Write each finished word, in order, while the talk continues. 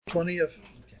Plenty of...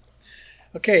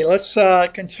 Okay, let's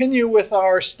continue with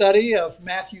our study of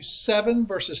Matthew 7,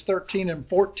 verses 13 and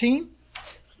 14.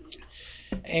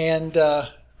 And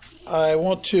I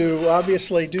want to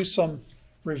obviously do some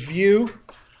review.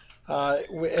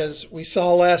 As we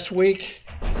saw last week,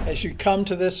 as you come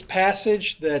to this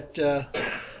passage, that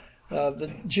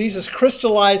Jesus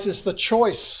crystallizes the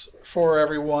choice for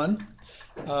everyone.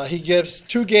 He gives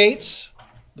two gates,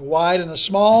 the wide and the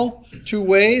small, two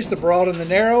ways, the broad and the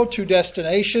narrow, two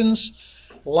destinations,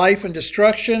 life and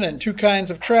destruction, and two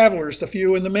kinds of travelers, the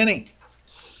few and the many.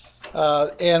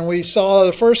 And we saw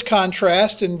the first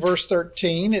contrast in verse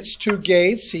 13. It's two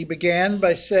gates. He begins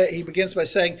by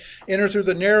saying, enter through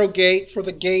the narrow gate, for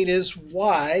the gate is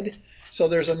wide. So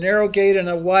there's a narrow gate and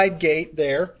a wide gate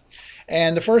there.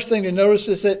 And the first thing to notice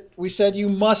is that we said you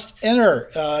must enter.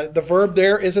 The verb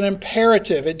there is an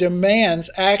imperative. It demands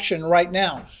action right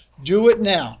now. Do it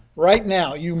now, right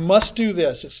now. You must do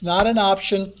this. It's not an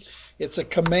option. It's a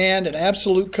command, an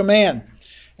absolute command.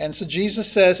 And so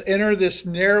Jesus says, enter this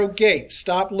narrow gate.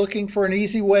 Stop looking for an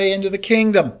easy way into the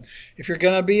kingdom. If you're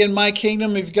going to be in my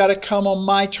kingdom, you've got to come on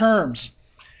my terms.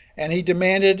 And he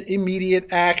demanded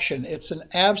immediate action. It's an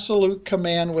absolute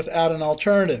command without an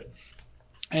alternative.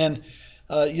 And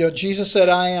Jesus said,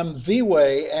 I am the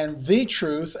way and the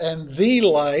truth and the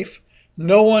life.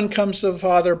 No one comes to the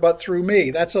Father but through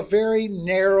me. That's a very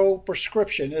narrow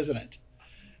prescription, isn't it?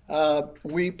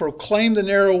 We proclaim the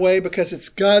narrow way because it's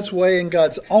God's way and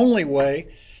God's only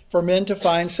way for men to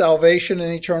find salvation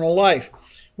and eternal life.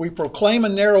 We proclaim a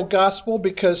narrow gospel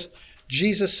because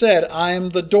Jesus said, I am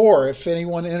the door. If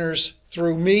anyone enters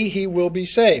through me, he will be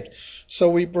saved. So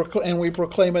we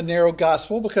proclaim a narrow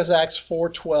gospel because Acts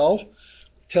 4:12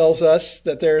 tells us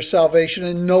that there is salvation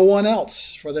in no one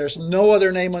else, for there's no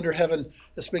other name under heaven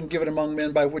that's been given among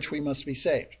men by which we must be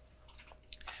saved.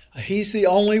 He's the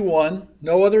only one,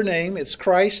 no other name. It's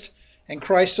Christ and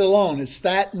Christ alone. It's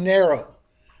that narrow.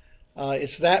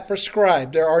 It's that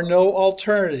prescribed. There are no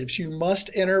alternatives. You must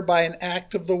enter by an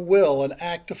act of the will, an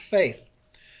act of faith.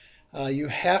 You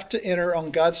have to enter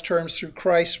on God's terms through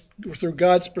Christ, through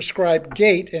God's prescribed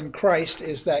gate, and Christ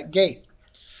is that gate.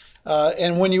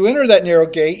 And when you enter that narrow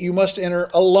gate, you must enter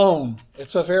alone.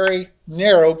 It's a very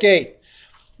narrow gate.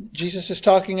 Jesus is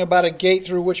talking about a gate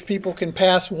through which people can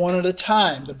pass one at a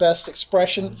time. The best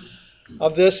expression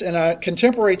of this in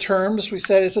contemporary terms, we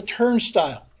said, is a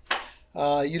turnstile.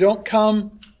 You don't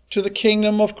come to the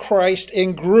kingdom of Christ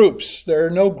in groups. There are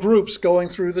no groups going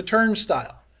through the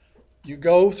turnstile. You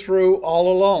go through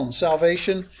all alone.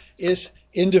 Salvation is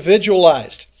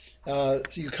individualized.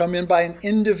 You come in by an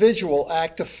individual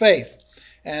act of faith.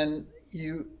 And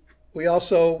we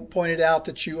also pointed out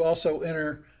that you also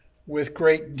enter with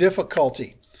great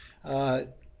difficulty.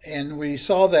 And we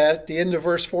saw that at the end of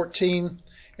verse 14,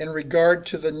 in regard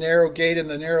to the narrow gate and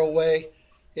the narrow way,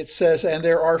 it says, and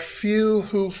there are few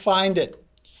who find it.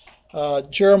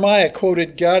 Jeremiah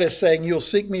quoted God as saying, you'll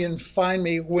seek me and find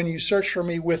me when you search for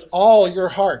me with all your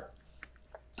heart.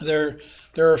 There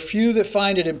are few that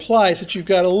find it. Implies that you've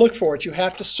got to look for it. You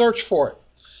have to search for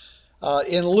it.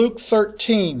 In Luke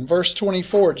 13, verse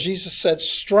 24, Jesus said,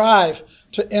 strive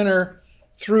to enter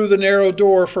through the narrow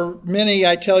door, for many,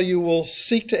 I tell you, will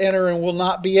seek to enter and will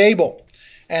not be able.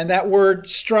 And that word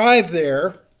strive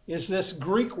there is this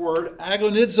Greek word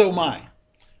agonizomai,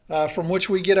 from which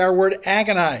we get our word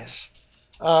agonize.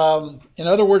 In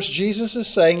other words, Jesus is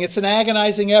saying it's an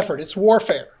agonizing effort. It's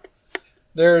warfare.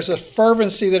 There's a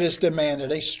fervency that is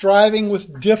demanded, a striving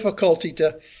with difficulty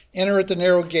to enter at the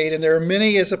narrow gate, and there are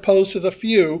many as opposed to the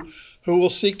few who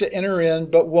will seek to enter in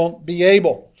but won't be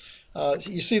able.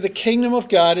 You see, the kingdom of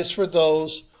God is for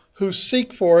those who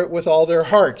seek for it with all their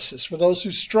hearts. It's for those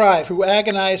who strive, who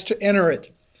agonize to enter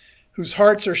it, whose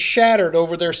hearts are shattered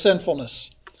over their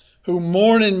sinfulness, who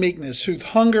mourn in meekness, who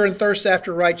hunger and thirst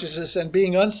after righteousness, and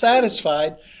being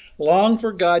unsatisfied, long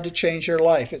for God to change their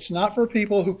life. It's not for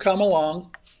people who come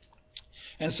along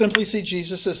and simply see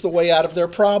Jesus as the way out of their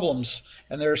problems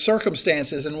and their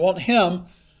circumstances and want Him,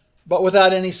 but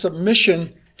without any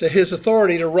submission to His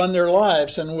authority to run their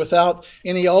lives and without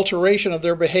any alteration of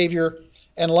their behavior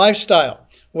and lifestyle.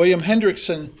 William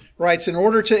Hendrickson writes, in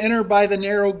order to enter by the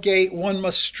narrow gate, one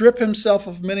must strip himself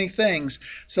of many things,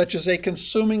 such as a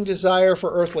consuming desire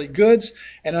for earthly goods,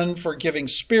 an unforgiving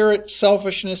spirit,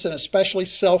 selfishness, and especially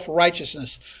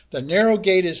self-righteousness. The narrow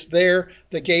gate is there,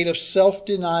 the gate of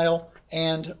self-denial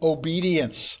and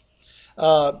obedience.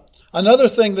 Another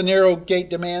thing the narrow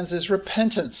gate demands is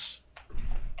repentance.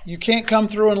 You can't come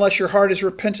through unless your heart is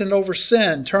repentant over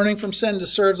sin, turning from sin to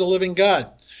serve the living God.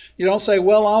 You don't say,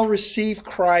 well, I'll receive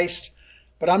Christ,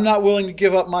 but I'm not willing to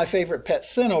give up my favorite pet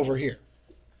sin over here.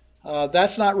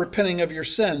 That's not repenting of your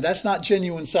sin. That's not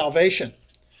genuine salvation.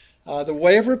 The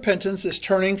way of repentance is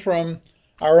turning from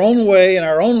our own way and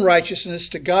our own righteousness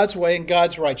to God's way and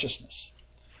God's righteousness.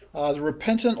 The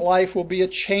repentant life will be a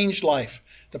changed life.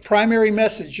 The primary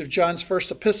message of John's first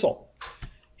epistle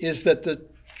is that the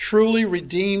truly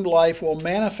redeemed life will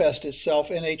manifest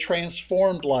itself in a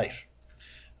transformed life.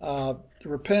 The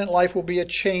repentant life will be a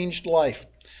changed life.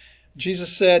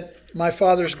 Jesus said, "My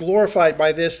Father is glorified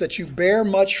by this, that you bear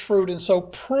much fruit and so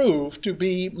prove to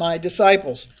be my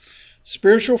disciples."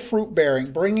 Spiritual fruit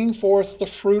bearing, bringing forth the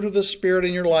fruit of the Spirit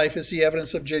in your life, is the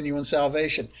evidence of genuine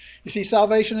salvation. You see,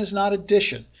 salvation is not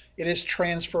addition, it is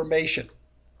transformation.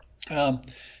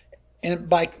 And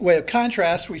by way of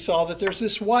contrast, we saw that there's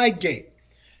this wide gate.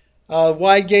 The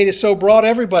wide gate is so broad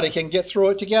everybody can get through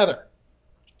it together.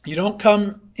 You don't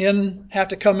have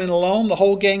to come in alone. The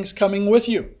whole gang's coming with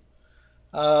you.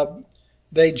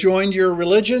 They joined your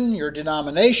religion, your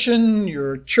denomination,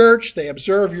 your church. They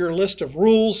observe your list of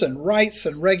rules and rights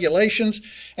and regulations.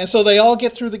 And so they all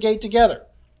get through the gate together.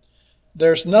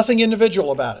 There's nothing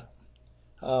individual about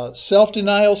it.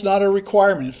 Self-denial is not a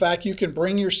requirement. In fact, you can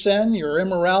bring your sin, your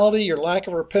immorality, your lack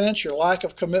of repentance, your lack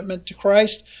of commitment to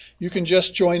Christ. You can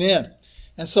just join in.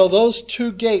 And so those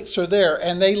two gates are there,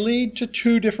 and they lead to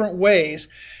two different ways.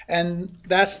 And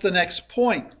that's the next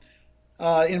point.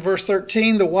 In verse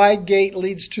 13, the wide gate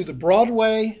leads to the broad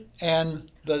way, and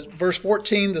verse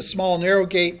 14, the small narrow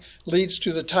gate leads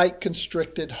to the tight,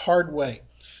 constricted, hard way.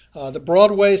 The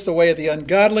broad way is the way of the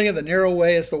ungodly, and the narrow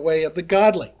way is the way of the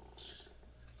godly.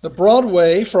 The broad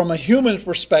way, from a human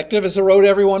perspective, is the road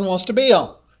everyone wants to be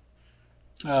on.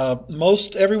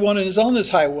 Most everyone is on this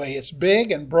highway. It's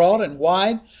big and broad and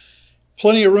wide.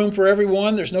 Plenty of room for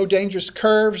everyone. There's no dangerous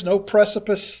curves, no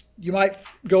precipice you might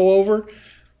go over.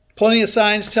 Plenty of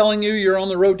signs telling you you're on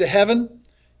the road to heaven.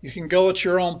 You can go at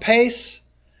your own pace.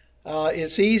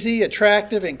 It's easy,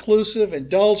 attractive, inclusive,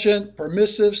 indulgent,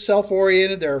 permissive,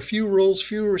 self-oriented. There are few rules,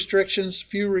 few restrictions,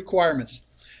 few requirements.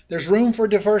 There's room for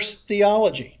diverse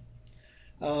theology.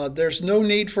 There's no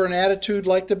need for an attitude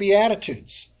like the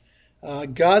Beatitudes.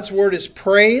 God's word is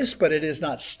praised, but it is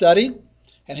not studied.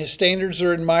 And his standards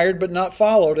are admired, but not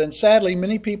followed. And sadly,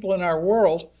 many people in our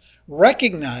world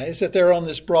recognize that they're on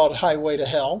this broad highway to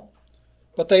hell,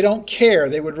 but they don't care.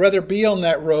 They would rather be on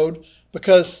that road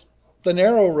because the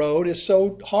narrow road is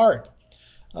so hard.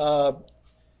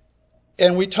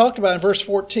 And we talked about in verse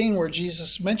 14 where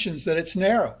Jesus mentions that it's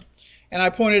narrow. And I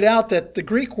pointed out that the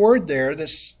Greek word there,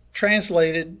 this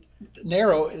translated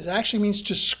narrow, actually means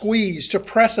to squeeze, to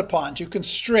press upon, to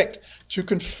constrict, to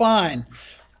confine.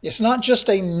 It's not just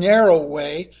a narrow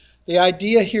way. The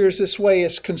idea here is this way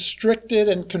is constricted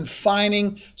and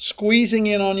confining, squeezing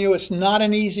in on you. It's not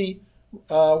an easy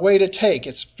way to take.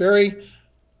 It's very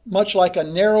much like a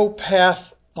narrow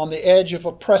path on the edge of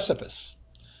a precipice.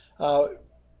 But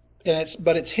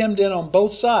it's hemmed in on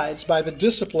both sides by the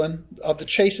discipline of the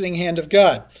chastening hand of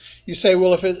God. You say,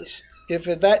 well, if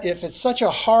it's such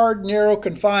a hard, narrow,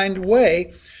 confined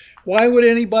way, why would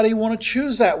anybody want to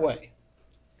choose that way?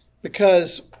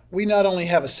 Because we not only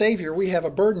have a Savior, we have a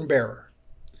burden bearer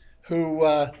who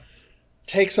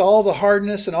takes all the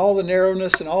hardness and all the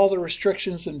narrowness and all the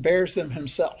restrictions and bears them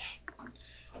himself.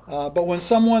 But when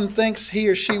someone thinks he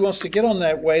or she wants to get on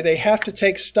that way, they have to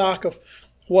take stock of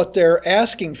what they're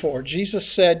asking for. Jesus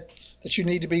said that you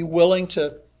need to be willing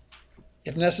to,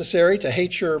 if necessary, to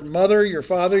hate your mother, your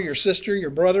father, your sister,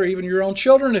 your brother, even your own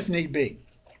children if need be.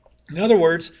 In other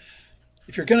words,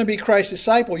 if you're going to be Christ's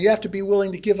disciple, you have to be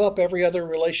willing to give up every other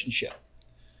relationship.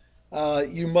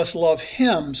 You must love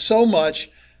him so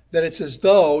much that it's as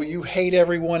though you hate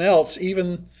everyone else,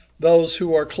 even those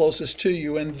who are closest to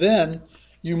you, and then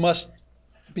you must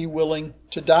be willing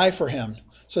to die for him.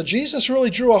 So Jesus really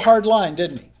drew a hard line,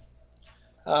 didn't he?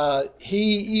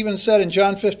 He even said in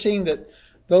John 15 that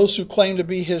those who claim to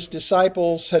be his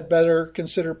disciples had better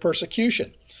consider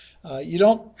persecution. You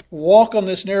don't walk on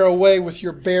this narrow way with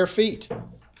your bare feet.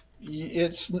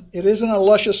 It isn't a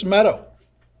luscious meadow.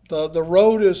 The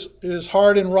road is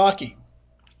hard and rocky.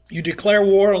 You declare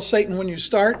war on Satan when you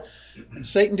start, and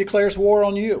Satan declares war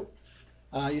on you.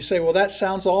 You say, well, that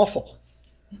sounds awful.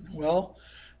 Well,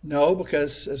 no,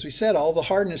 because as we said, all the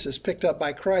hardness is picked up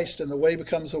by Christ and the way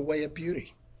becomes a way of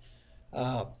beauty.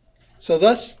 So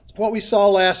that's what we saw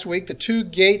last week, the two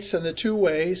gates and the two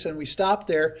ways, and we stopped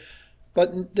there.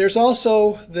 But there's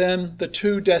also then the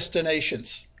two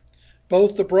destinations.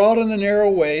 Both the broad and the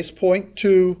narrow ways point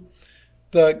to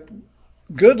the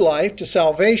good life, to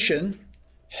salvation,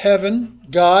 heaven,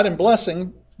 God, and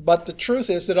blessing. But the truth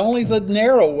is that only the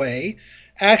narrow way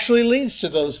actually leads to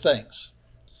those things.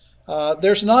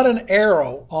 There's not an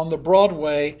arrow on the broad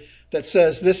way that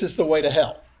says this is the way to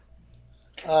hell.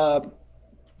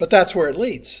 But that's where it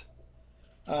leads.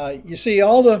 You see,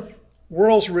 all the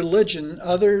world's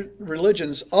other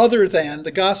religions other than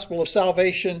the gospel of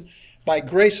salvation by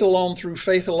grace alone, through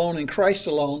faith alone, in Christ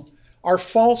alone, are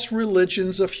false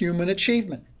religions of human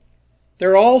achievement.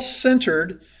 They're all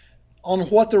centered on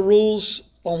what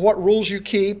rules you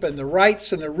keep and the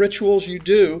rites and the rituals you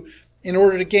do in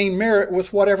order to gain merit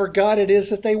with whatever God it is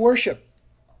that they worship.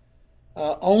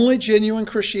 Only genuine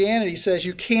Christianity says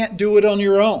you can't do it on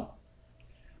your own.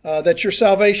 That your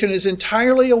salvation is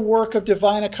entirely a work of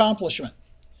divine accomplishment.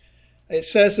 It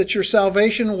says that your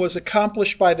salvation was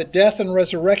accomplished by the death and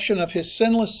resurrection of His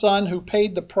sinless Son, who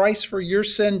paid the price for your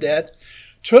sin debt,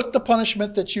 took the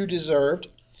punishment that you deserved,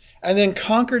 and then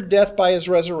conquered death by His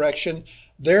resurrection,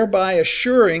 thereby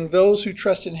assuring those who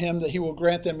trust in Him that He will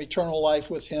grant them eternal life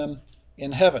with Him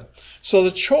in heaven. So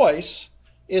the choice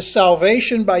is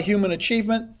salvation by human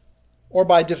achievement or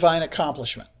by divine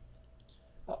accomplishment.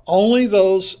 Only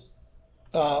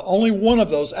one of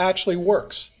those actually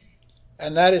works,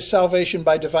 and that is salvation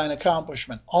by divine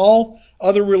accomplishment. All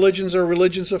other religions are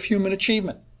religions of human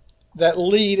achievement that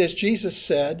lead, as Jesus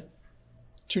said,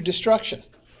 to destruction.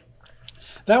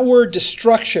 That word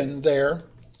destruction there,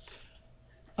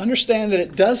 understand that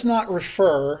it does not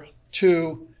refer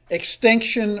to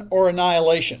extinction or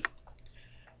annihilation,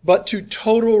 but to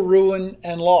total ruin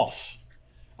and loss.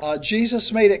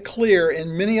 Jesus made it clear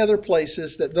in many other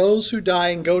places that those who die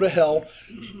and go to hell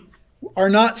are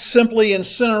not simply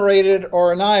incinerated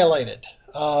or annihilated,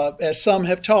 as some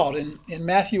have taught. In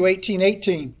Matthew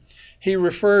 18:18, He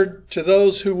referred to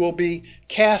those who will be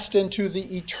cast into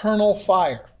the eternal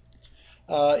fire.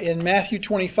 In Matthew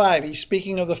 25, He's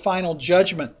speaking of the final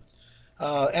judgment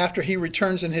after He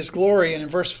returns in His glory. And in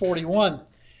verse 41,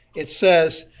 it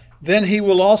says, "Then He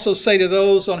will also say to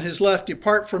those on His left,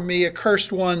 'Depart from me,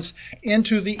 accursed ones,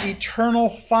 into the eternal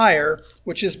fire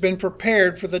which has been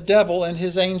prepared for the devil and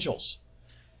his angels.'"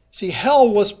 See, hell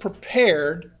was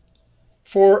prepared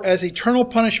as eternal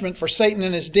punishment for Satan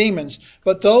and his demons,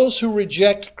 but those who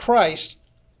reject Christ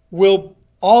will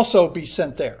also be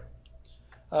sent there.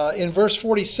 In verse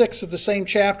 46 of the same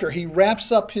chapter, He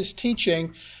wraps up His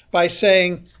teaching by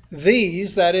saying,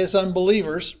 "These," that is,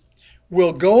 unbelievers,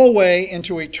 "will go away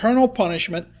into eternal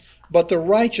punishment, but the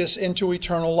righteous into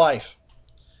eternal life."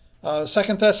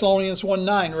 2 Thessalonians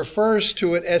 1:9 refers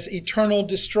to it as eternal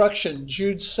destruction.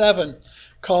 Jude 7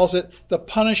 calls it the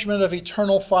punishment of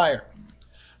eternal fire.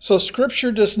 So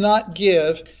Scripture does not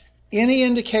give any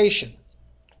indication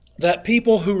that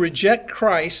people who reject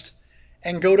Christ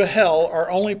and go to hell are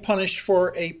only punished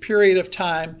for a period of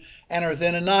time and are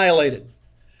then annihilated.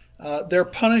 Their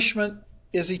punishment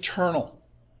is eternal.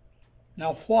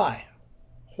 Now, why?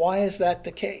 Why is that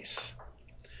the case?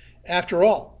 After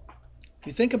all, if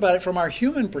you think about it from our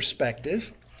human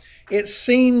perspective, it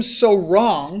seems so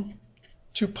wrong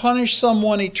to punish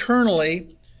someone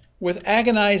eternally with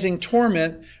agonizing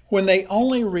torment when they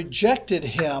only rejected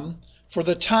Him for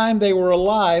the time they were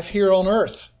alive here on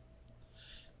earth.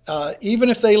 Even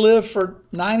if they live for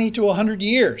 90 to 100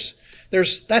 years,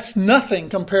 that's nothing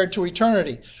compared to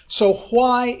eternity. So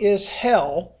why is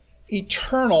hell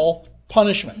eternal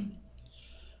punishment?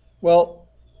 Well,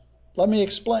 let me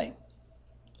explain.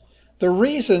 The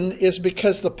reason is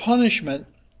because the punishment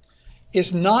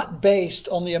is not based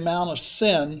on the amount of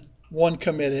sin one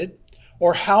committed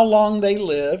or how long they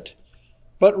lived,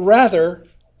 but rather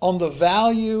on the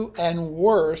value and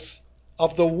worth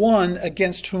of the one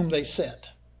against whom they sinned.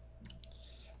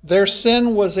 Their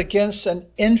sin was against an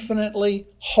infinitely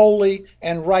holy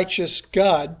and righteous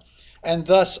God, and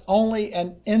thus only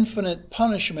an infinite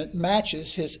punishment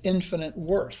matches His infinite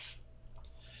worth.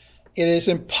 It is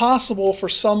impossible for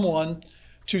someone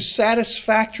to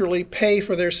satisfactorily pay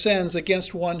for their sins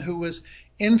against one who is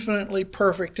infinitely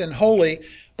perfect and holy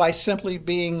by simply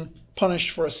being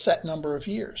punished for a set number of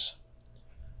years.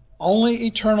 Only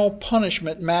eternal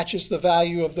punishment matches the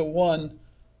value of the one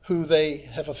who they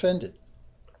have offended.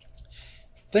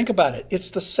 Think about it. It's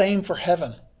the same for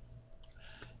heaven.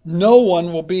 No one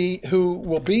who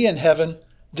will be in heaven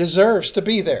deserves to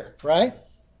be there, right?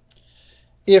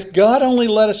 If God only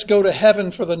let us go to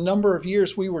heaven for the number of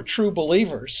years we were true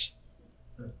believers,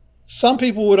 some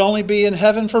people would only be in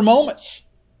heaven for moments,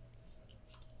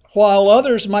 while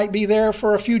others might be there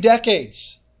for a few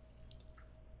decades.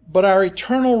 But our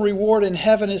eternal reward in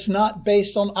heaven is not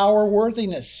based on our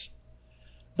worthiness,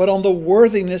 but on the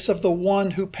worthiness of the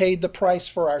one who paid the price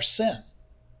for our sin.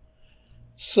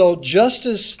 So just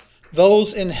as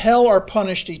those in hell are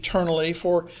punished eternally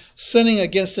for sinning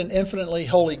against an infinitely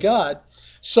holy God,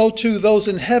 so too those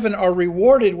in heaven are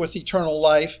rewarded with eternal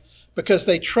life because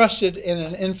they trusted in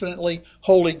an infinitely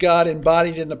holy God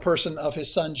embodied in the person of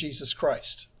his Son, Jesus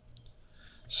Christ.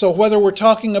 So whether we're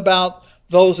talking about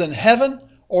those in heaven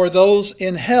or those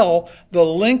in hell, the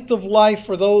length of life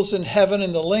for those in heaven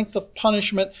and the length of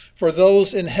punishment for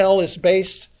those in hell is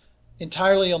based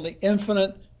entirely on the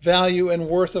infinite value and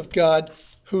worth of God,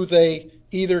 who they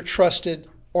either trusted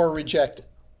or rejected.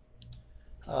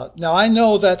 Now, I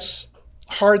know that's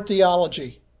hard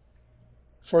theology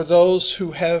for those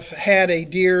who have had a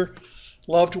dear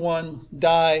loved one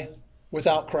die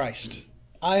without Christ.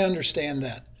 I understand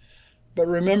that. But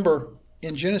remember,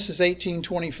 in Genesis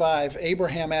 18:25,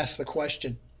 Abraham asked the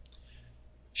question,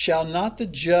 "Shall not the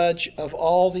judge of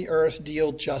all the earth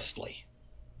deal justly?"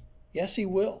 Yes, he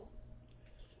will.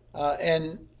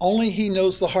 And only he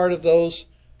knows the heart of those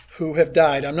who have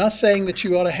died. I'm not saying that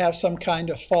you ought to have some kind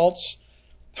of false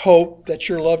hope that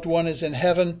your loved one is in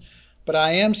heaven, but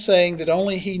I am saying that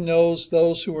only he knows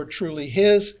those who are truly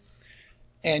his,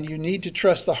 and you need to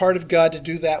trust the heart of God to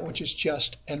do that which is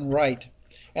just and right.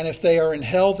 And if they are in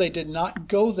hell, they did not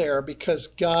go there because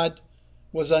God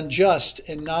was unjust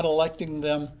in not electing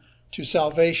them to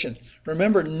salvation.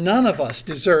 Remember, none of us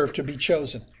deserve to be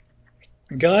chosen.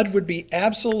 God would be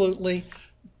absolutely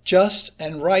just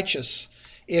and righteous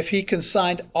if he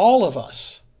consigned all of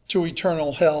us to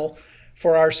eternal hell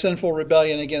for our sinful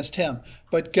rebellion against him.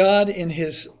 But God,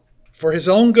 for his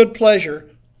own good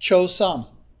pleasure, chose some.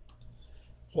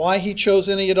 Why he chose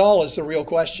any at all is the real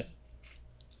question.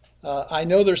 I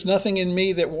know there's nothing in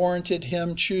me that warranted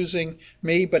him choosing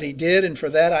me, but he did, and for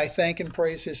that I thank and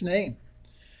praise his name.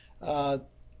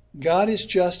 God is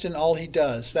just in all he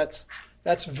does.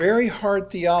 That's very hard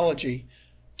theology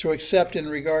to accept in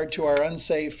regard to our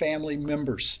unsaved family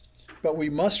members. But we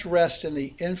must rest in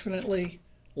the infinitely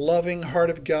loving heart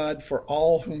of God for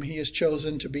all whom he has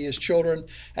chosen to be his children,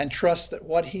 and trust that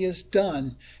what he has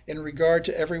done in regard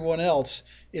to everyone else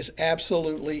is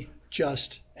absolutely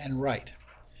just and right.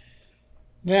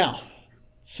 Now,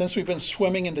 since we've been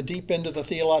swimming in the deep end of the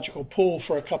theological pool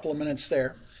for a couple of minutes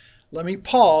there, let me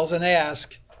pause and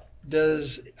ask,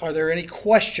 are there any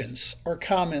questions or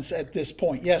comments at this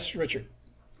point? Yes, Richard.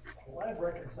 Well, I've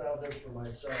reconciled this for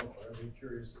myself, but I'd be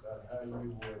curious about how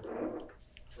you would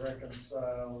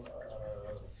reconcile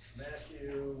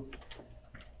Matthew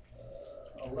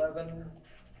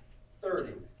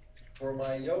 11:30. For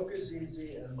my yoke is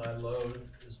easy and my load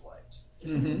is light.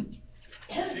 Mm-hmm.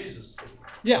 Jesus speaking.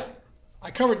 Yeah, I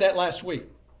covered that last week.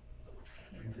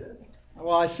 You did?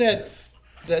 Well, I said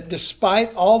that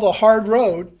despite all the hard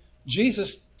road,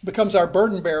 Jesus becomes our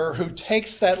burden bearer who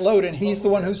takes that load, and he's the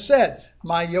one who said,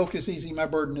 "My yoke is easy, my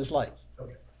burden is light."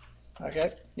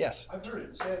 Okay? Yes. I've heard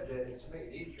it said that it's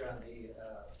made easier on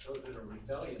those that are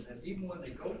rebellion, that even when they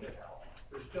go to hell,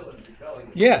 they're still in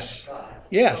rebellion. Yes. God.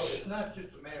 Yes. So it's not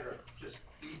just a matter of just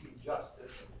easy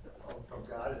justice from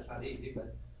God. It's not easy,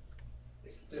 but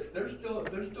they're still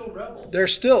rebels.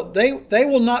 They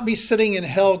will not be sitting in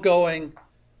hell going,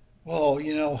 "Oh,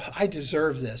 I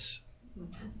deserve this."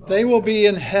 They will be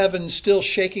in heaven still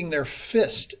shaking their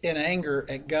fist in anger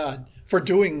at God for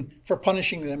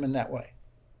punishing them in that way.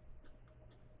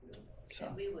 So,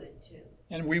 and we would too.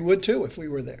 And we would too if we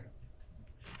were there.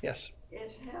 Yes.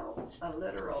 Is hell a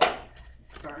literal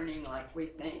burning like we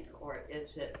think, or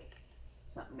is it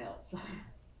something else?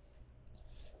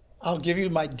 I'll give you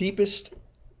my deepest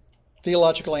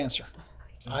theological answer.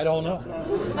 I don't know.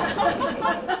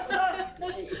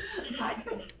 Gee, I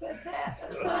could have said that.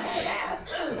 That's why I had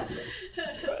asked.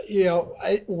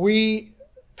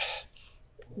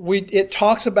 It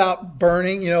talks about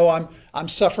burning. I'm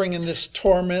suffering in this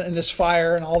torment and this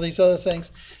fire and all these other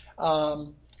things,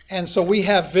 and so we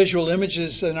have visual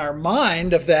images in our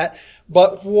mind of that.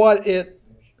 But what it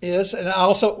is, and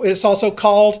it's also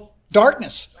called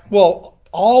darkness. Well,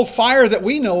 all fire that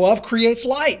we know of creates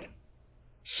light.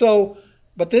 So,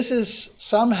 but this is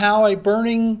somehow a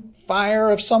burning fire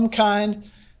of some kind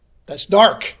that's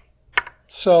dark.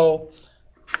 So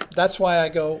that's why I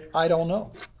go, I don't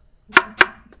know.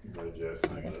 Well,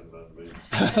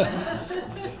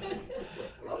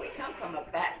 we come from a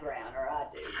background, or I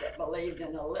do, that believed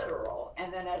in a literal,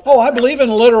 and then I believe in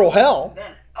literal hell.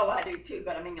 I do too,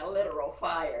 but I mean a literal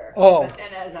fire. Oh. But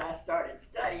then as I started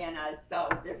studying, I saw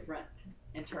different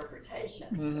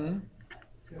interpretations. Mm-hmm.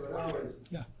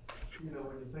 Yeah. When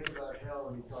you think about hell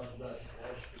and you talk about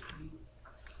ash to heat,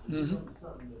 Mm-hmm.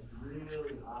 something that's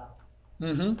really hot,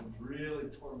 Mm-hmm. really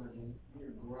tormenting,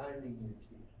 you're grinding your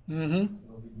teeth. Mm-hmm.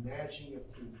 It'll be gnashing of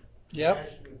teeth. Yep.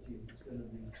 Gnashing of teeth. It's going to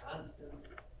be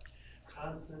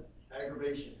constant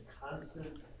aggravation,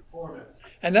 constant torment.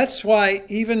 And that's why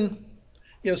even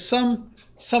some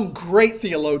great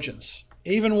theologians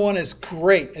even one as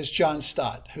great as John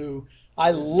Stott, who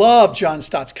I love John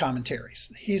Stott's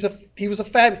commentaries. He was a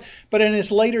fabulous, but in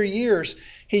his later years,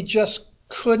 he just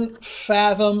couldn't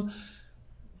fathom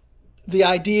the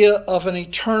idea of an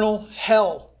eternal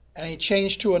hell, and he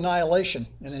changed to annihilation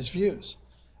in his views.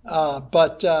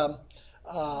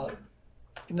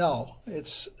 No,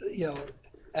 it's,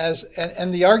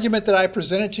 and the argument that I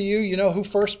presented to you, you know who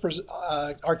first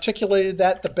articulated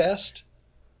that the best?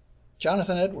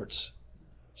 Jonathan Edwards.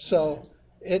 So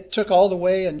it took all the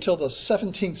way until the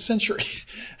 17th century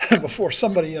before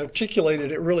somebody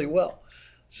articulated it really well.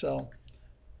 So,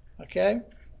 okay.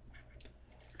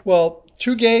 Well,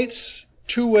 2 gates,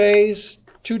 2 ways,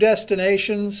 2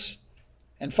 destinations,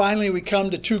 and finally we come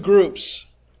to 2 groups.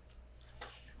 It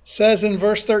says in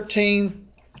verse 13,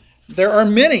 there are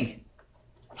many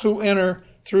who enter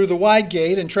through the wide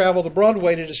gate and travel the broad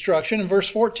way to destruction. And verse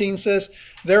 14 says,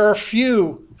 there are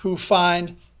few who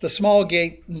find the small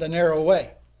gate and the narrow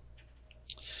way.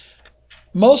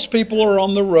 Most people are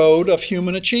on the road of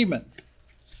human achievement.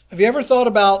 Have you ever thought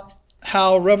about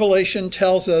how Revelation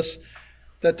tells us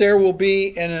that there will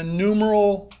be an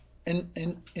innumerable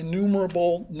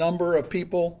number of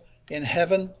people in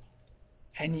heaven,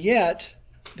 and yet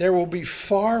there will be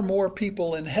far more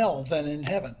people in hell than in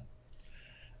heaven?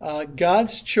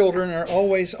 God's children are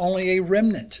always only a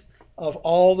remnant of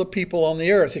all the people on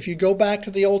the earth. If you go back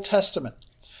to the Old Testament,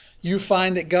 you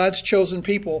find that God's chosen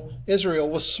people, Israel,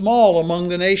 was small among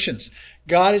the nations.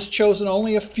 God has chosen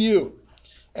only a few.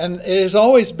 And it has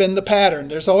always been the pattern.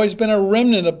 There's always been a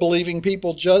remnant of believing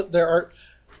people. There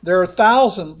were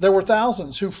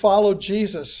thousands who followed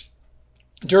Jesus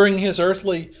during his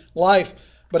earthly life.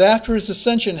 But after his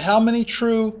ascension, how many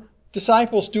true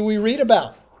disciples do we read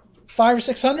about? 500 or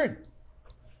 600.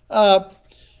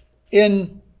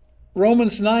 In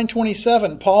Romans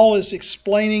 9:27, Paul is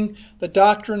explaining the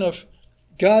doctrine of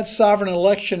God's sovereign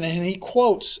election, and he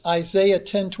quotes Isaiah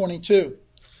 10:22,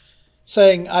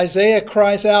 saying, Isaiah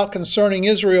cries out concerning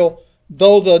Israel,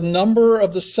 though the number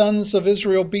of the sons of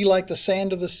Israel be like the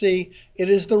sand of the sea, it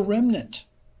is the remnant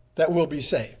that will be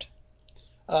saved.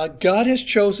 God has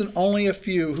chosen only a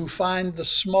few who find the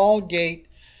small gate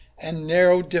and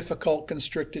narrow, difficult,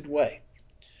 constricted way.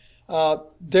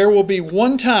 There will be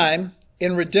one time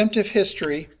in redemptive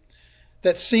history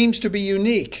that seems to be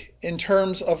unique in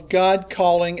terms of God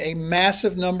calling a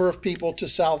massive number of people to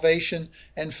salvation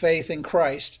and faith in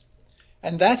Christ,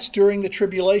 and that's during the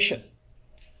tribulation.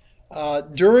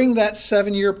 During that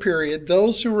 7-year period,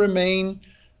 those who remain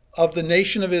of the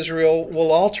nation of Israel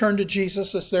will all turn to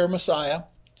Jesus as their Messiah,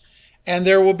 and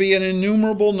there will be an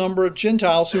innumerable number of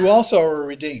Gentiles who also are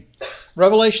redeemed.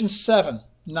 Revelation 7:9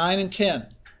 and 10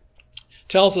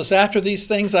 tells us, after these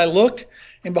things I looked,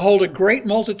 and behold, a great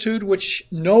multitude which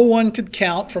no one could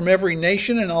count, from every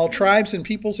nation and all tribes and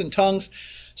peoples and tongues,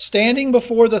 standing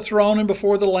before the throne and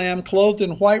before the Lamb, clothed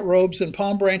in white robes, and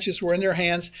palm branches were in their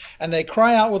hands. And they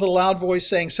cry out with a loud voice,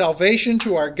 saying, Salvation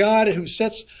to our God who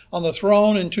sits on the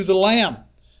throne and to the Lamb.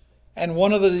 And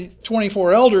one of the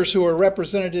 24 elders, who are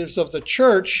representatives of the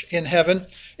church in heaven,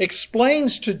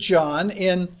 explains to John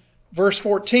in verse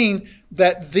 14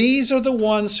 that these are the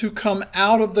ones who come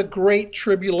out of the great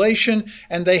tribulation,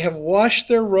 and they have washed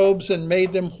their robes and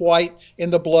made them white in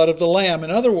the blood of the Lamb.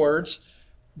 In other words,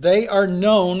 they are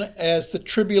known as the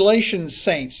tribulation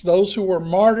saints, those who were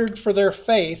martyred for their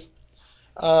faith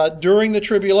during the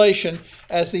tribulation,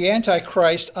 as the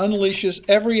Antichrist unleashes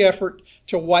every effort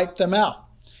to wipe them out.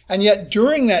 And yet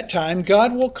during that time,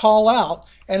 God will call out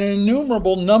an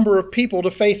innumerable number of people to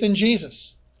faith in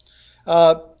Jesus.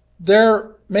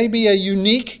 There may be a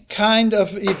unique kind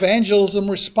of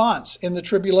evangelism response in the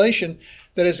tribulation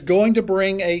that is going to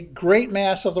bring a great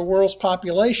mass of the world's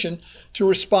population to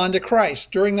respond to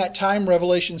Christ. During that time,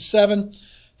 Revelation 7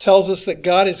 tells us that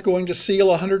God is going to seal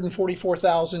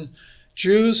 144,000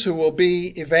 Jews who will be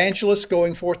evangelists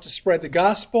going forth to spread the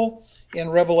gospel. In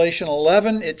Revelation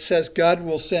 11, it says God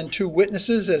will send 2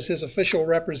 witnesses as his official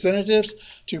representatives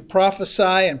to prophesy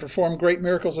and perform great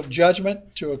miracles of judgment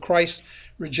to a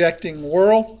Christ-rejecting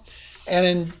world. And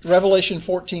in Revelation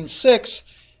 14:6,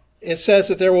 it says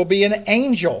that there will be an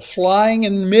angel flying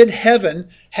in mid-heaven,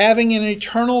 having an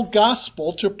eternal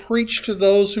gospel to preach to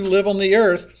those who live on the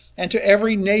earth, and to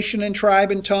every nation and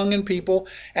tribe and tongue and people.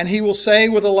 And he will say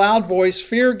with a loud voice,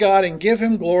 Fear God and give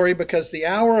him glory, because the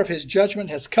hour of his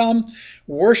judgment has come.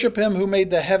 Worship him who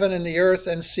made the heaven and the earth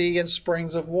and sea and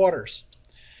springs of waters.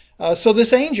 So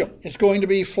this angel is going to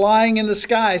be flying in the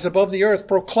skies above the earth,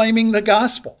 proclaiming the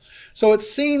gospel. So it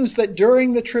seems that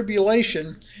during the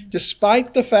tribulation,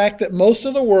 despite the fact that most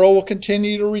of the world will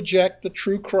continue to reject the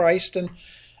true Christ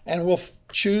and will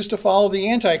choose to follow the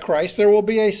Antichrist, there will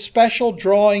be a special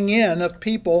drawing in of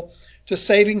people to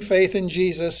saving faith in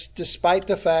Jesus, despite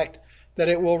the fact that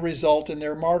it will result in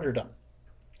their martyrdom.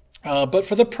 But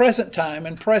for the present time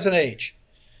and present age,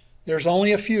 there's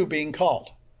only a few being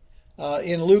called.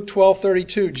 In Luke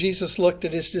 12:32, Jesus looked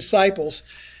at his disciples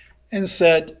and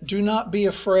said, "Do not be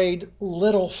afraid,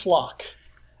 little flock."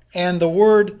 And the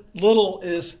word little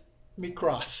is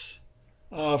mikros,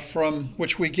 from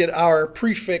which we get our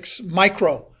prefix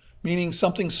micro, meaning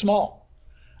something small.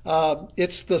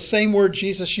 It's the same word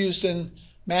Jesus used in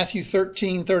Matthew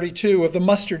 13:32 of the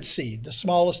mustard seed, the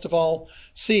smallest of all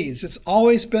seeds. It's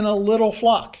always been a little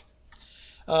flock.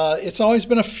 It's always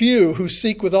been a few who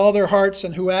seek with all their hearts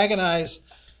and who agonize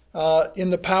in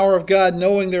the power of God,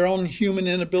 knowing their own human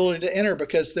inability to enter,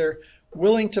 because they're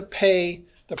willing to pay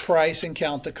the price and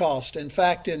count the cost. In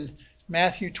fact, in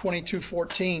Matthew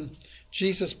 22:14,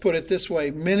 Jesus put it this way: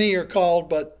 many are called,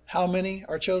 but how many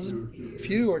are chosen?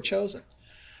 Few are chosen.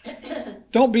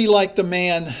 Don't be like the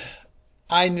man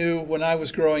I knew when I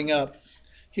was growing up.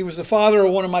 He was the father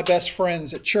of one of my best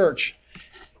friends at church.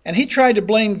 And he tried to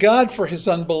blame God for his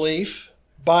unbelief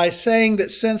by saying that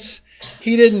since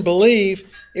he didn't believe,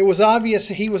 it was obvious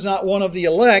he was not one of the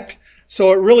elect,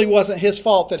 so it really wasn't his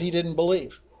fault that he didn't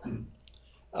believe.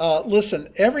 Listen,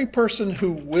 every person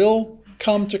who will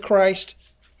come to Christ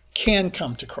can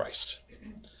come to Christ.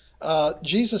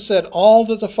 Jesus said, "All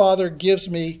that the Father gives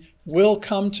me will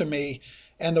come to me,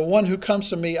 and the one who comes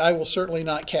to me I will certainly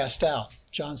not cast out."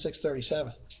 John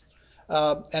 6:37.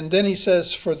 And then he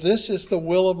says, "For this is the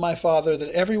will of my Father, that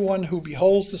everyone who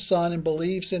beholds the Son and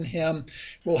believes in him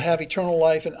will have eternal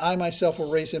life, and I myself will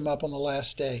raise him up on the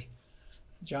last day."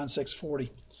 John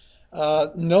 6:40.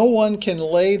 No one can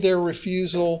lay their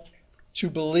refusal to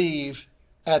believe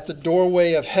at the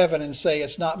doorway of heaven and say,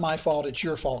 "It's not my fault, it's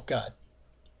your fault, God."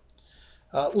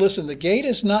 Listen, the gate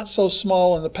is not so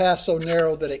small and the path so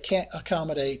narrow that it can't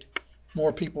accommodate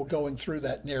more people going through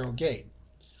that narrow gate.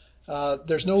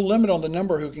 There's no limit on the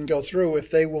number who can go through if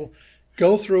they will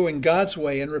go through in God's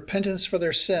way in repentance for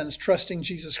their sins, trusting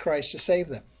Jesus Christ to save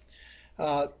them.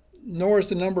 Nor is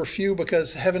the number few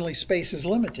because heavenly space is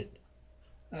limited.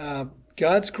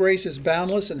 God's grace is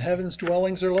boundless and heaven's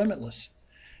dwellings are limitless.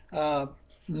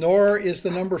 Nor is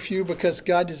the number few because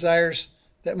God desires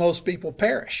that most people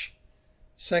perish.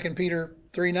 2 Peter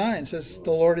 3:9 says,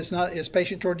 "The Lord is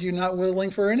patient toward you, not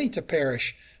willing for any to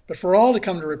perish, but for all to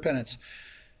come to repentance."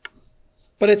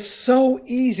 But it's so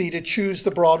easy to choose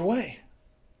the broad way.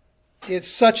 It's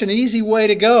such an easy way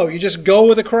to go. You just go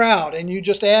with the crowd and you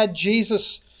just add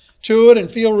Jesus to it and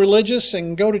feel religious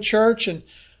and go to church and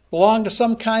belong to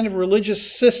some kind of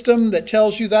religious system that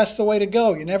tells you that's the way to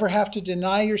go. You never have to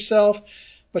deny yourself,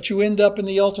 but you end up in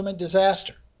the ultimate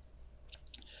disaster.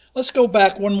 Let's go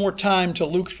back one more time to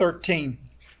Luke 13.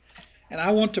 And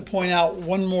I want to point out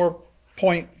one more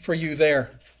point for you there.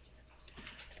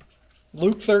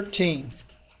 Luke 13.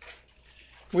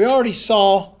 We already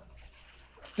saw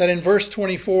that in verse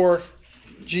 24,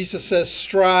 Jesus says,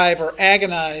 "Strive or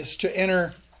agonize to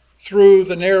enter through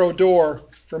the narrow door.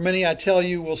 For many, I tell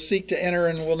you, will seek to enter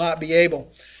and will not be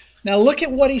able." Now look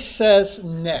at what he says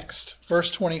next.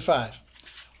 Verse 25.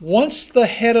 "Once the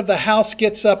head of the house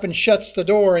gets up and shuts the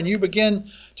door, and you begin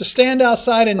to stand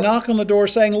outside and knock on the door,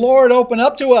 saying, 'Lord, open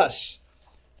up to us,'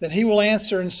 then he will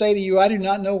answer and say to you, 'I do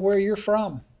not know where you're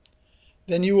from.'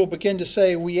 Then you will begin to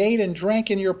say, 'We ate and drank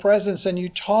in your presence, and you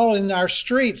taught in our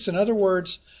streets.'" In other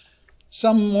words,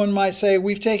 someone might say,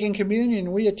 "We've taken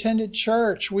communion, we attended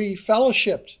church, we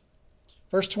fellowshipped."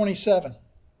 Verse 27.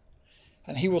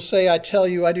 "And he will say, 'I tell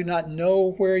you, I do not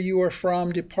know where you are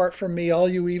from. Depart from me, all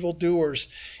you evildoers.'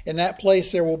 In that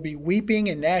place there will be weeping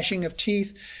and gnashing of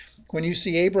teeth when you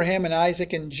see Abraham and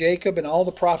Isaac and Jacob and all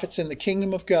the prophets in the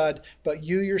kingdom of God, but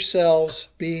you yourselves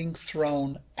being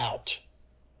thrown out."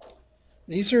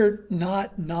 These are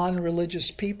not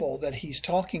non-religious people that he's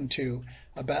talking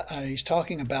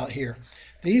about here.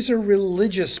 These are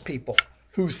religious people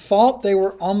who thought they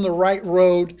were on the right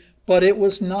road, but it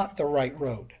was not the right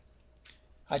road.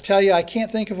 I tell you, I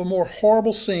can't think of a more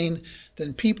horrible scene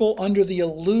than people under the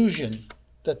illusion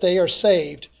that they are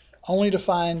saved, only to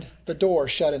find the door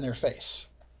shut in their face.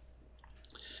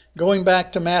 Going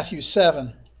back to Matthew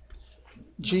 7,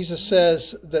 Jesus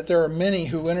says that there are many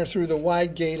who enter through the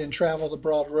wide gate and travel the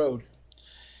broad road.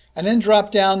 And then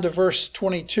drop down to verse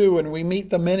 22 and we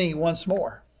meet the many once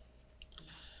more.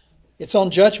 It's on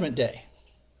Judgment Day.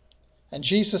 And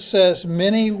Jesus says,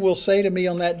 "Many will say to me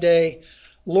on that day,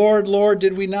 'Lord, Lord,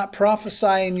 did we not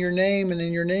prophesy in your name, and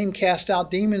in your name cast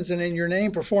out demons, and in your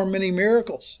name perform many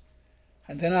miracles?'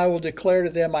 And then I will declare to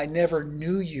them, 'I never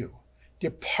knew you.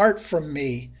 Depart from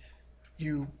me,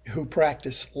 you who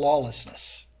practice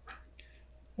lawlessness.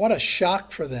 What a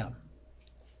shock for them.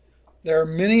 There are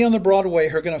many on the broad way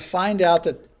who are going to find out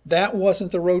that that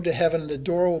wasn't the road to heaven, and the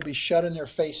door will be shut in their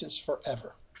faces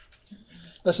forever.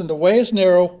 Listen, the way is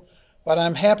narrow, but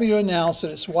I'm happy to announce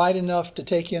that it's wide enough to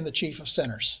take in the chief of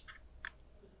sinners.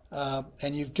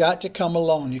 And you've got to come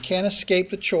alone. You can't escape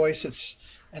the choice. It's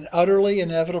an utterly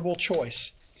inevitable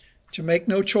choice. To make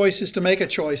no choice is to make a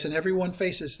choice, and everyone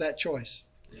faces that choice.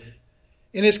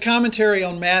 In his commentary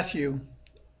on Matthew,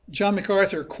 John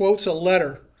MacArthur quotes a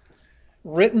letter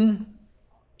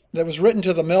that was written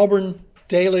to the Melbourne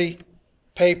Daily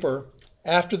paper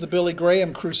after the Billy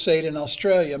Graham crusade in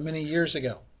Australia many years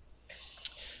ago.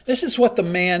 This is what the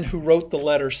man who wrote the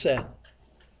letter said.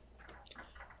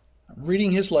 I'm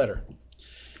reading his letter.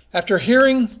 After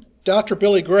hearing Dr.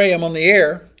 Billy Graham on the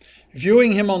air,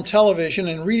 viewing him on television,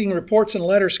 and reading reports and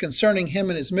letters concerning him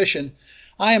and his mission,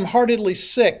 I am heartily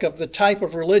sick of the type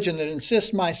of religion that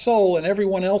insists my soul and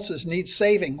everyone else's needs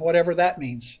saving, whatever that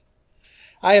means.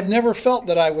 I have never felt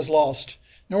that I was lost,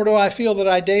 nor do I feel that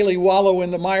I daily wallow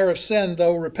in the mire of sin,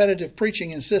 though repetitive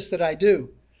preaching insists that I do.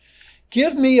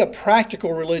 Give me a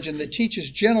practical religion that teaches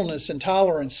gentleness and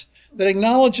tolerance, that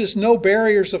acknowledges no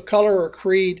barriers of color or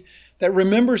creed, that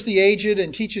remembers the aged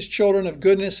and teaches children of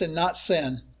goodness and not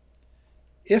sin.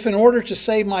 If in order to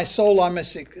save my soul I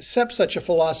must accept such a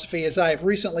philosophy as I have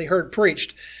recently heard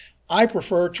preached, I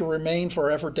prefer to remain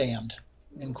forever damned."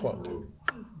 End quote.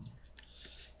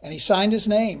 And he signed his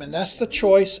name, and that's the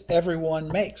choice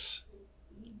everyone makes.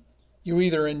 You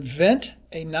either invent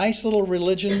a nice little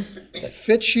religion that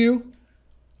fits you,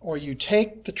 or you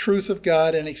take the truth of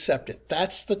God and accept it.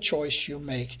 That's the choice you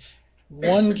make.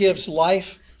 One gives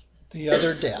life, the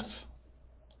other death.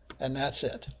 And that's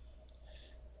it.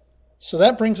 So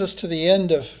that brings us to the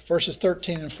end of verses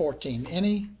 13 and 14.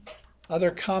 Any other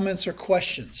comments or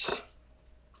questions?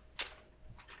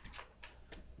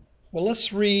 Well,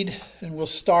 let's read, and we'll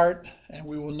start, and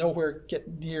we will nowhere get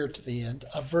near to the end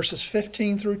of verses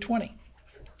 15 through 20.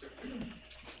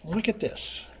 Look at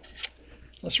this.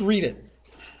 Let's read it.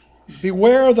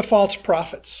 "Beware of the false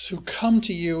prophets who come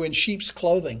to you in sheep's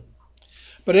clothing,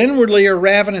 but inwardly are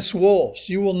ravenous wolves.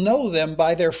 You will know them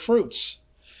by their fruits.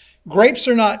 Grapes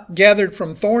are not gathered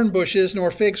from thorn bushes,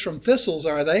 nor figs from thistles,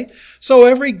 are they? So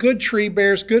every good tree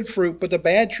bears good fruit, but the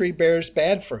bad tree bears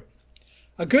bad fruit.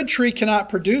 A good tree cannot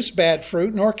produce bad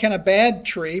fruit, nor can a bad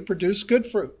tree produce good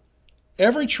fruit.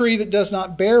 Every tree that does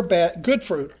not bear good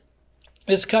fruit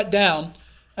is cut down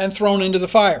and thrown into the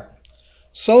fire.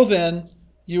 So then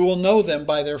you will know them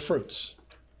by their fruits."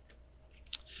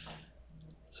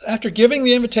 After giving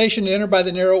the invitation to enter by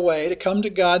the narrow way, to come to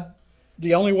God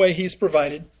the only way He's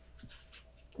provided,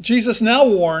 Jesus now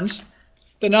warns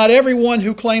that not everyone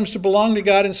who claims to belong to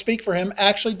God and speak for Him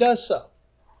actually does so.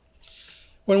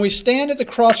 When we stand at the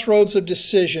crossroads of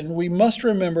decision, we must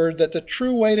remember that the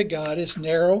true way to God is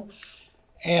narrow,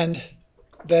 and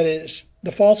that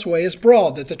the false way is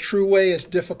broad, that the true way is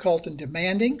difficult and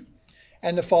demanding,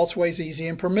 and the false way is easy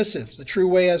and permissive. The true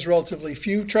way has relatively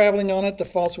few traveling on it. The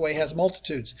false way has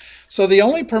multitudes. So the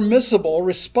only permissible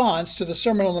response to the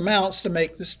Sermon on the Mount is to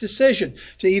make this decision,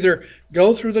 to either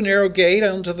go through the narrow gate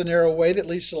onto the narrow way that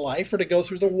leads to life, or to go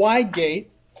through the wide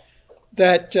gate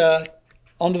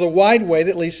onto the wide way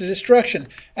that leads to destruction.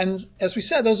 And as we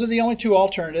said, those are the only two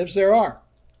alternatives there are.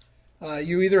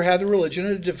 You either have the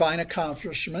religion of divine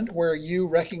accomplishment, where you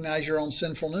recognize your own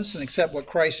sinfulness and accept what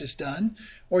Christ has done,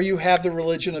 or you have the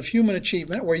religion of human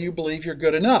achievement, where you believe you're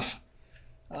good enough.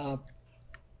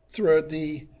 Through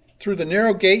the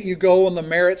narrow gate, you go on the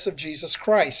merits of Jesus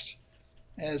Christ.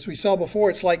 As we saw before,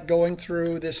 it's like going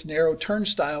through this narrow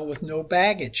turnstile with no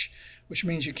baggage, which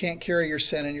means you can't carry your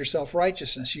sin and your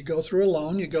self-righteousness. You go through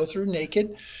alone, you go through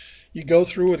naked, you go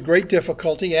through with great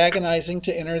difficulty, agonizing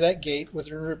to enter that gate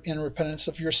in repentance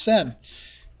of your sin.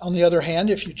 On the other hand,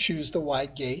 if you choose the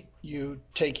wide gate, you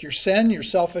take your sin, your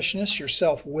selfishness, your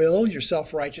self-will, your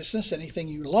self-righteousness, anything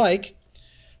you like,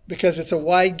 because it's a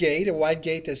wide gate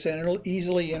that's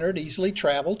easily entered, easily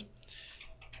traveled,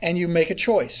 and you make a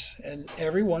choice, and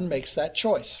everyone makes that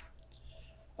choice.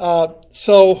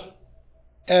 So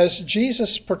as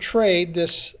Jesus portrayed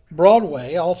this broad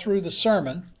way all through the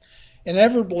sermon,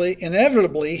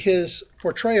 inevitably his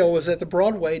portrayal was that the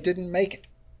broad way didn't make it.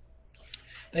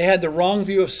 They had the wrong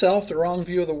view of self, the wrong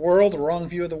view of the world, the wrong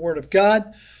view of the Word of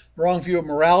God, the wrong view of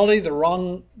morality, the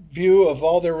wrong view of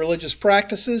all their religious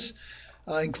practices,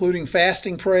 including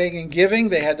fasting, praying, and giving.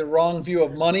 They had the wrong view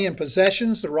of money and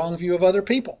possessions, the wrong view of other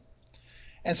people.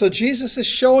 And so Jesus is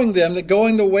showing them that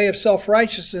going the way of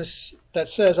self-righteousness that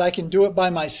says, I can do it by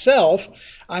myself,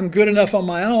 I'm good enough on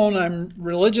my own, I'm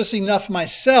religious enough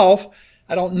myself,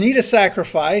 I don't need a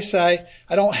sacrifice. I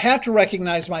don't have to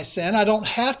recognize my sin. I don't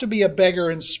have to be a beggar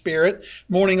in spirit,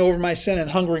 mourning over my sin and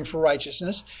hungering for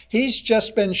righteousness. He's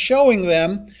just been showing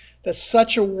them that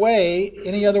such a way,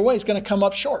 any other way, is going to come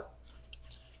up short.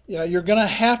 You're going to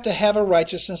have a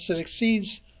righteousness that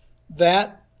exceeds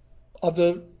that of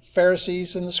the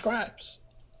Pharisees and the scribes.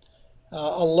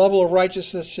 A level of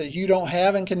righteousness that you don't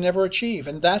have and can never achieve.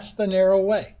 And that's the narrow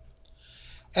way.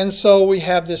 And so we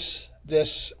have this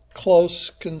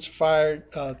close,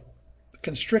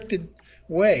 constricted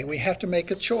way. We have to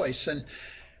make a choice.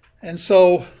 And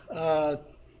so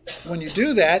when you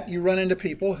do that, you run into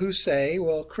people who say,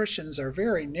 well, Christians are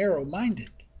very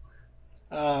narrow-minded.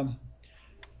 That's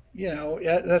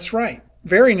right.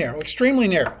 Very narrow, extremely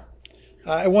narrow.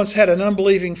 I once had an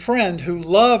unbelieving friend who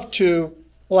loved to,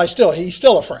 he's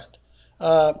still a friend,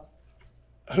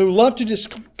 who loved to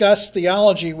discuss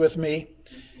theology with me.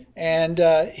 And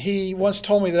he once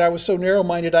told me that I was so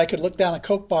narrow-minded I could look down a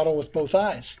Coke bottle with both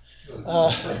eyes.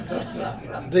 But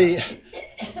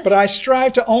I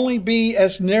strive to only be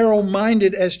as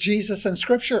narrow-minded as Jesus and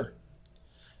Scripture.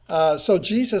 So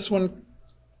Jesus,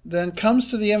 then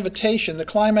comes to the invitation, the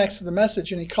climax of the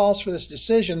message, and he calls for this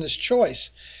decision, this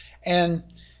choice. And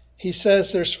he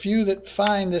says there's few that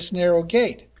find this narrow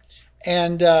gate.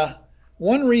 And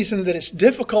one reason that it's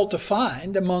difficult to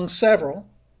find among several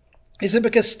is it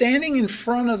because standing in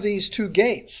front of these two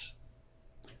gates,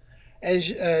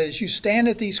 as you stand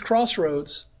at these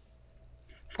crossroads,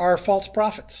 are false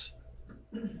prophets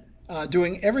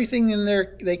doing everything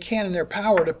they can in their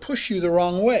power to push you the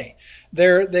wrong way. They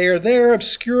are there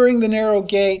obscuring the narrow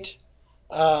gate,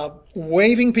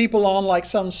 waving people on like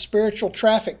some spiritual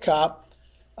traffic cop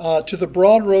to the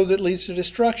broad road that leads to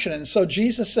destruction. And so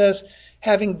Jesus says,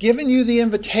 having given you the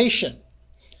invitation,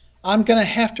 I'm going to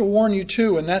have to warn you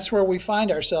too. And that's where we find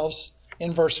ourselves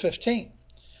in verse 15.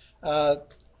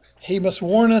 He must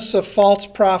warn us of false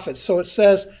prophets. So it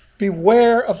says,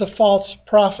 beware of the false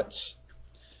prophets.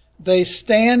 They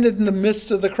stand in the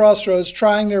midst of the crossroads,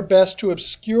 trying their best to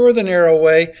obscure the narrow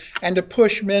way and to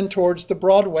push men towards the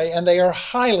broad way, and they are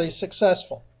highly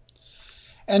successful.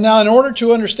 And now, in order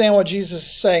to understand what Jesus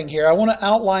is saying here, I want to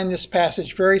outline this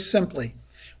passage very simply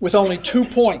with only 2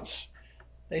 points.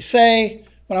 They say,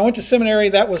 when I went to seminary,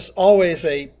 that was always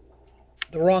the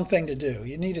wrong thing to do.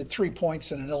 You needed 3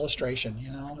 points in an illustration,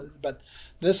 But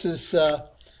this is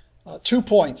 2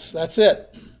 points. That's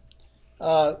it.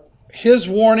 His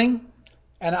warning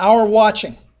and our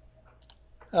watching.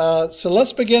 So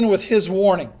let's begin with his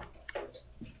warning.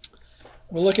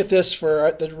 We'll look at this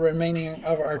for the remaining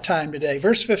of our time today.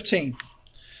 Verse 15.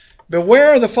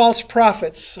 Beware of the false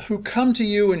prophets who come to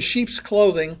you in sheep's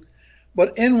clothing,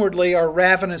 but inwardly are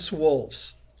ravenous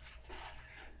wolves.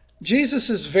 Jesus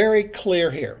is very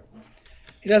clear here.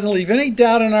 He doesn't leave any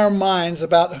doubt in our minds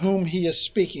about whom he is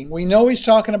speaking. We know he's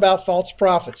talking about false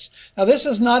prophets. Now, this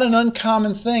is not an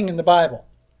uncommon thing in the Bible.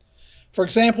 For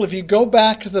example, if you go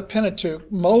back to the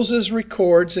Pentateuch, Moses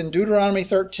records in Deuteronomy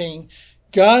 13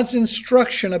 God's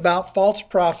instruction about false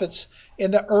prophets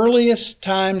in the earliest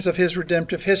times of his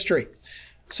redemptive history.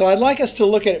 So I'd like us to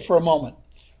look at it for a moment.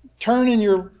 Turn in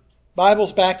your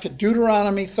Bibles back to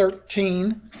Deuteronomy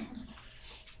 13,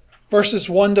 verses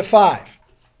 1 to 5.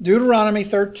 Deuteronomy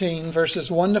 13, verses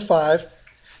 1 to 5.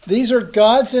 These are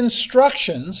God's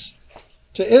instructions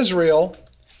to Israel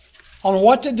on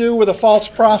what to do with a false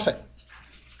prophet.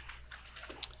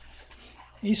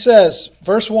 He says,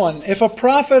 verse 1, if a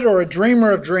prophet or a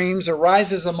dreamer of dreams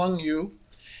arises among you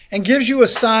and gives you a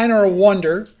sign or a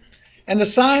wonder, and the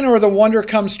sign or the wonder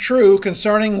comes true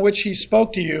concerning which he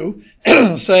spoke to you,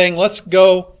 saying, let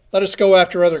us go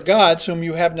after other gods whom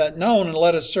you have not known, and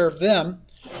let us serve them,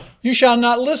 you shall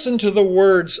not listen to the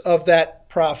words of that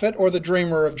prophet or the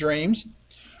dreamer of dreams.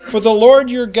 For the Lord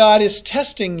your God is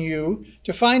testing you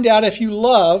to find out if you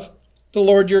love the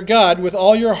Lord your God with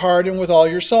all your heart and with all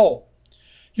your soul.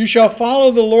 You shall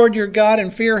follow the Lord your God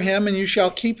and fear him, and you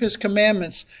shall keep his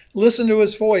commandments, listen to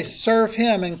his voice, serve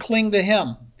him, and cling to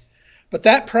him. But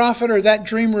that prophet or that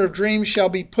dreamer of dreams shall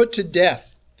be put to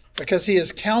death, because he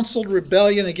has counseled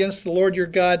rebellion against the Lord your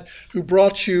God, who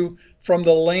brought you from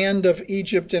the land of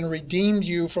Egypt and redeemed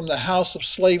you from the house of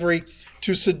slavery,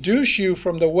 to seduce you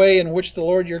from the way in which the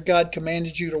Lord your God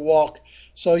commanded you to walk.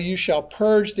 So you shall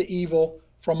purge the evil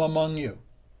from among you.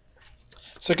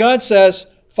 So God says,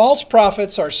 false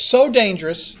prophets are so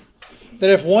dangerous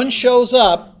that if one shows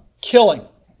up, kill him.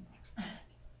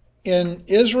 In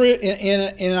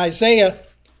Isaiah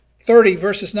 30,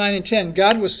 verses 9 and 10,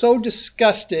 God was so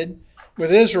disgusted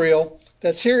with Israel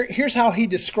that here's how he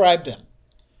described them.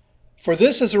 For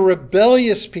this is a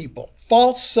rebellious people,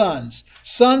 false sons,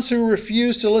 Sons who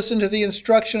refuse to listen to the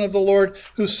instruction of the Lord,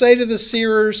 who say to the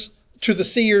seers,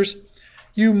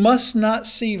 you must not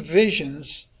see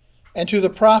visions, and to the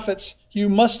prophets, you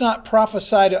must not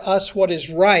prophesy to us what is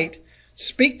right.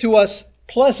 Speak to us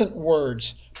pleasant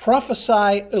words.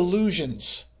 Prophesy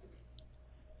illusions.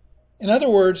 In other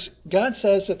words, God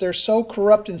says that they're so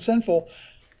corrupt and sinful,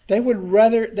 they will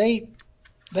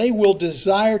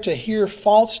desire to hear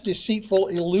false, deceitful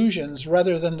illusions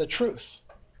rather than the truth.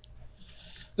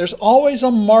 There's always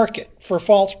a market for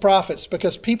false prophets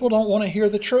because people don't want to hear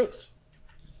the truth.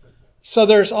 So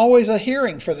there's always a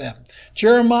hearing for them.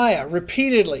 Jeremiah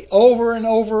repeatedly, over and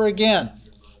over again,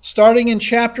 starting in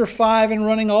chapter 5 and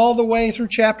running all the way through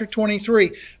chapter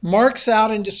 23, marks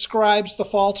out and describes the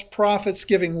false prophets,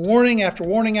 giving warning after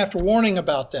warning after warning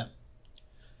about them.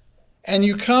 And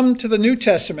you come to the New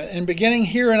Testament, and beginning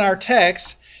here in our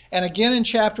text, and again in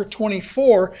chapter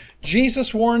 24,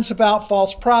 Jesus warns about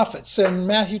false prophets. In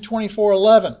Matthew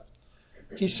 24:11,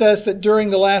 he says that during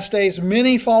the last days,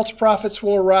 many false prophets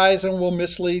will arise and will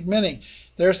mislead many.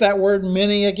 There's that word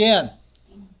many again.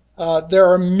 There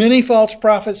are many false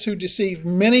prophets who deceive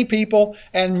many people,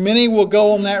 and many will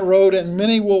go on that road, and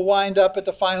many will wind up at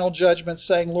the final judgment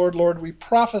saying, Lord, Lord, we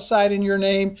prophesied in your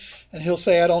name. And he'll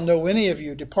say, I don't know any of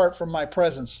you. Depart from my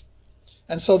presence.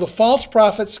 And so the false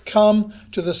prophets come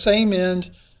to the same end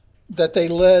that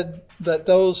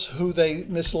those who they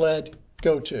misled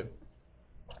go to.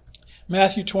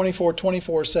 Matthew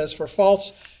 24:24 says, for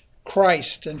false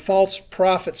Christ and false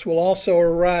prophets will also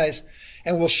arise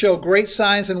and will show great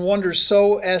signs and wonders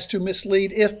so as to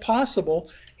mislead, if possible,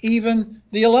 even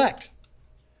the elect.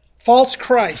 False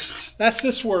Christ, that's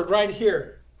this word right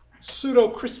here,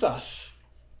 pseudo-Christos.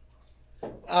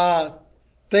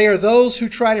 They are those who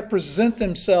try to present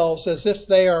themselves as if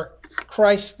they are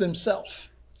Christ himself.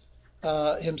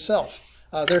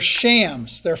 They're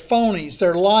shams, they're phonies,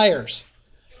 they're liars.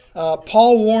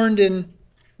 Paul warned in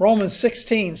Romans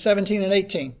 16:17 and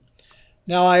 18.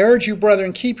 Now I urge you,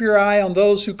 brethren, keep your eye on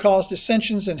those who cause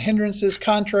dissensions and hindrances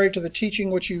contrary to the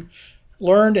teaching which you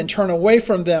learned, and turn away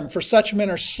from them. For such men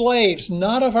are slaves,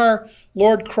 not of our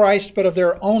Lord Christ, but of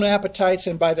their own appetites,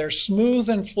 and by their smooth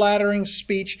and flattering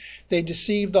speech they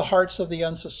deceive the hearts of the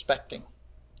unsuspecting.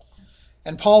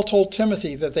 And Paul told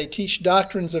Timothy that they teach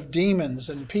doctrines of demons,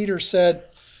 and Peter said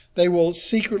they will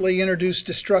secretly introduce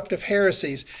destructive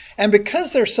heresies. And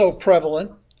because they're so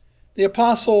prevalent, the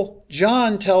Apostle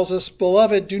John tells us,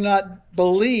 beloved, do not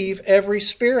believe every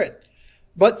spirit,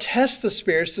 but test the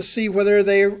spirits to see whether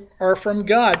they are from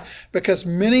God, because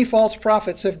many false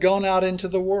prophets have gone out into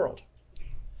the world.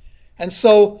 And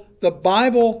so the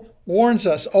Bible warns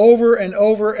us over and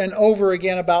over and over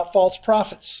again about false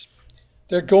prophets.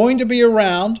 They're going to be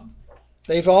around.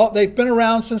 They've been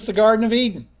around since the Garden of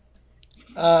Eden.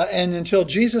 And until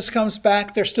Jesus comes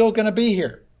back, they're still going to be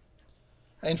here.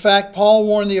 In fact, Paul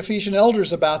warned the Ephesian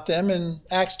elders about them in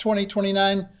Acts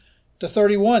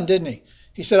 20:29-31, didn't he?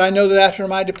 He said, I know that after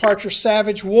my departure,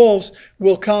 savage wolves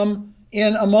will come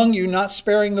in among you, not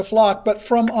sparing the flock, but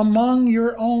from among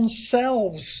your own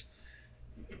selves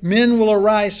men will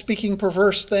arise speaking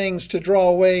perverse things to draw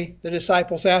away the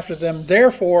disciples after them.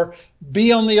 Therefore,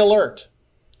 be on the alert.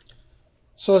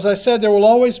 So as I said, there will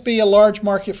always be a large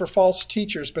market for false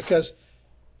teachers because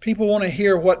people want to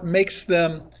hear what makes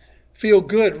them feel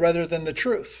good rather than the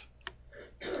truth.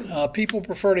 People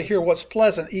prefer to hear what's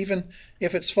pleasant, even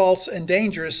if it's false and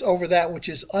dangerous, over that which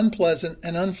is unpleasant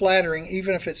and unflattering,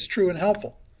 even if it's true and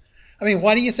helpful. I mean,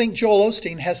 why do you think Joel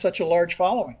Osteen has such a large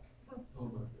following?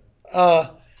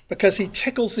 Because he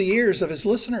tickles the ears of his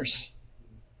listeners.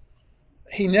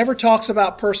 He never talks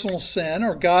about personal sin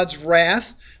or God's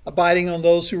wrath abiding on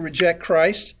those who reject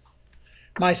Christ.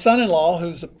 My son-in-law,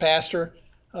 who's a pastor,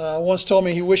 once told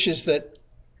me he wishes that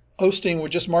Osteen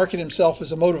would just market himself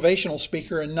as a motivational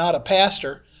speaker and not a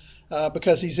pastor,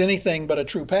 because he's anything but a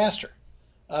true pastor.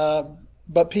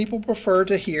 But people prefer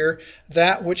to hear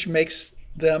that which makes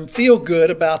them feel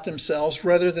good about themselves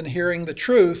rather than hearing the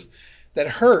truth that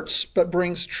hurts but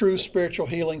brings true spiritual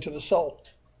healing to the soul.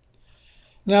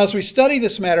 Now, as we study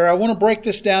this matter, I want to break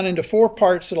this down into 4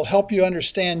 parts that will help you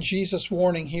understand Jesus'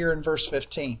 warning here in verse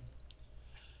 15.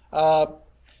 We'll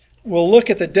look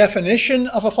at the definition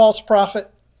of a false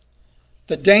prophet,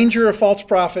 the danger of false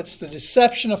prophets, the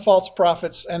deception of false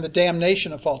prophets, and the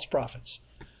damnation of false prophets.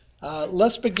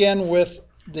 Let's begin with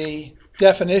the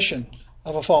definition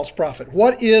of a false prophet.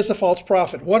 What is a false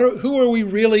prophet? Who are we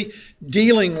really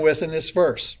dealing with in this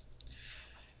verse?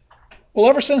 Well,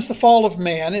 ever since the fall of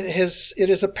man, it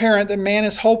is apparent that man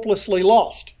is hopelessly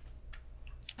lost.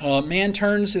 Man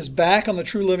turns his back on the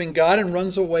true living God and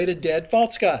runs away to dead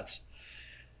false gods.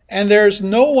 And there's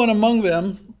no one among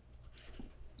them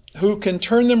who can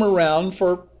turn them around,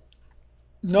 for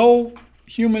no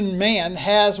human man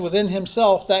has within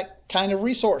himself that kind of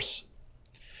resource.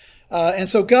 And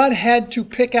so God had to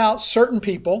pick out certain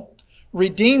people,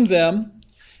 redeem them,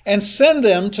 and send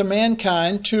them to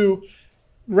mankind to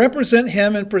represent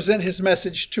him and present his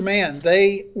message to man.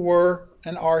 They were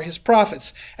and are his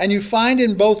prophets. And you find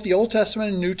in both the Old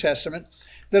Testament and New Testament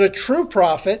that a true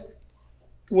prophet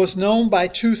was known by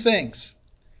two things.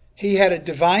 He had a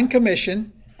divine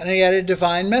commission and he had a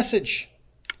divine message.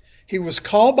 He was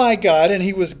called by God and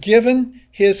he was given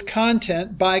his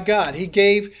content by God. He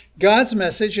gave God's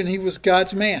message and he was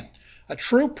God's man. A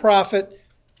true prophet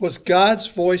was God's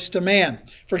voice to man.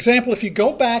 For example, if you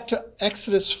go back to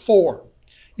Exodus 4,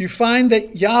 you find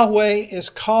that Yahweh is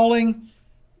calling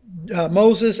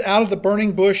Moses out of the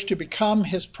burning bush to become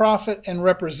his prophet and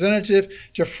representative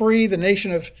to free the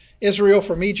nation of Israel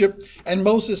from Egypt. And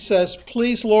Moses says,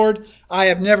 "Please, Lord, I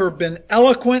have never been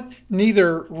eloquent,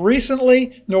 neither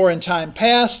recently nor in time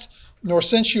past, nor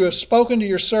since you have spoken to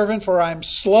your servant, for I am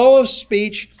slow of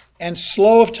speech and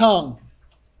slow of tongue."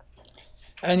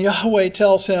 And Yahweh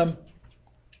tells him,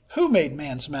 "Who made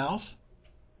man's mouth?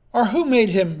 Or who made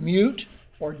him mute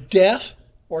or deaf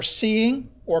or seeing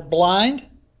or blind?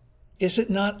 Is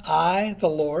it not I, the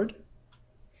Lord?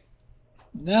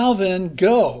 Now then,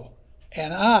 go,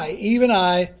 and I, even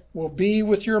I, will be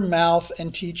with your mouth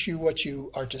and teach you what you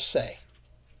are to say."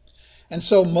 And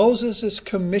so Moses is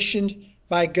commissioned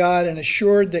by God and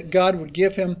assured that God would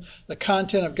give him the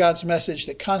content of God's message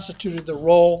that constituted the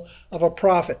role of a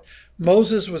prophet.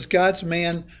 Moses was God's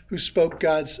man who spoke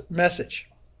God's message.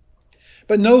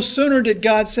 But no sooner did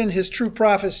God send his true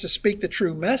prophets to speak the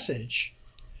true message,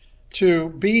 to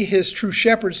be his true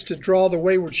shepherds, to draw the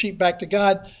wayward sheep back to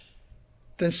God,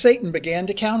 then Satan began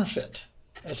to counterfeit,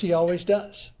 as he always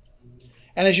does.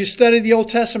 And as you study the Old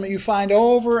Testament, you find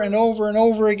over and over and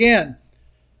over again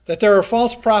that there are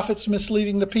false prophets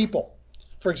misleading the people.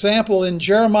 For example, in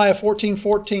Jeremiah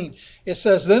 14:14, it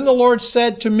says, "Then the Lord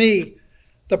said to me,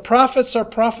 the prophets are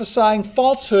prophesying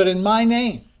falsehood in my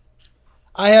name.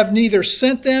 I have neither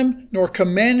sent them, nor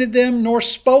commanded them, nor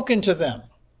spoken to them.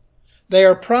 They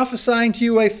are prophesying to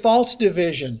you a false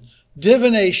division,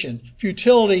 divination,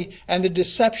 futility, and the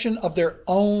deception of their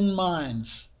own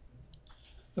minds."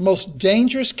 The most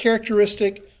dangerous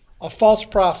characteristic of false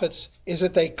prophets is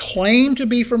that they claim to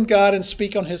be from God and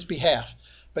speak on his behalf.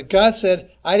 But God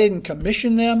said, "I didn't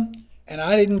commission them, and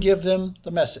I didn't give them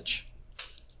the message."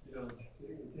 You know,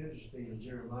 it's interesting in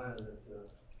Jeremiah that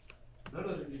none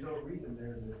of them, you don't read in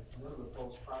there that none of the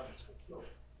false prophets were killed.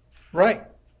 Right.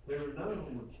 None of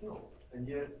them were killed. And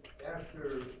yet,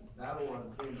 after Babylon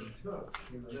came and took,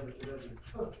 Nebuchadnezzar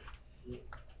took,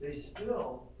 they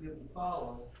still didn't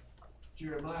follow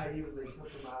Jeremiah, even they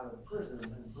took him out of prison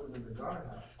and put him in the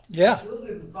guardhouse. Yeah. They still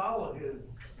didn't follow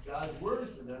God's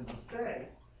word to them to stay.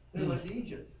 They went to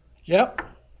Egypt. Yep.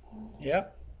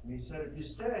 Yep. And he said, if you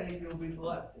stay, you'll be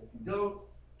blessed. If you don't,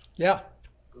 Yeah.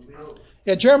 it'll be over.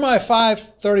 Yeah, Jeremiah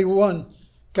 5:31,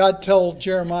 God told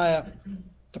Jeremiah,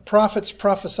 "The prophets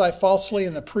prophesy falsely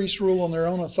and the priests rule on their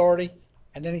own authority."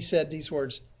 And then he said these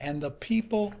words, "And the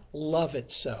people love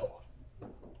it so."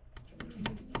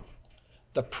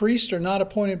 The priests are not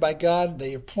appointed by God.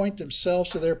 They appoint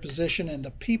themselves to their position, and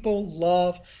the people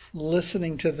love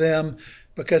listening to them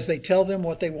because they tell them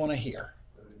what they want to hear.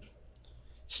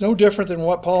 It's no different than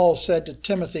what Paul said to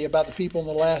Timothy about the people in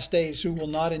the last days who will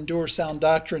not endure sound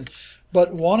doctrine,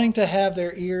 but wanting to have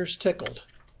their ears tickled.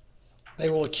 They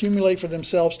will accumulate for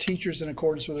themselves teachers in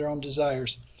accordance with their own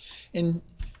desires. In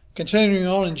continuing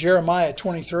on in Jeremiah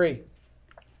 23,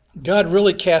 God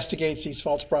really castigates these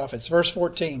false prophets. Verse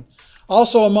 14,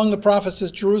 "Also among the prophets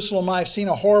of Jerusalem I have seen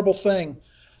a horrible thing,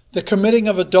 the committing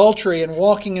of adultery and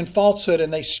walking in falsehood,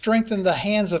 and they strengthen the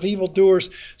hands of evildoers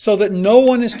so that no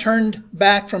one is turned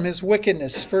back from his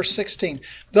wickedness." Verse 16,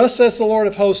 "Thus says the Lord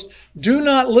of hosts, do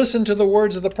not listen to the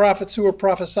words of the prophets who are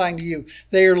prophesying to you.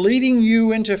 They are leading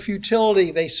you into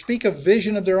futility. They speak a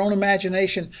vision of their own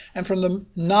imagination and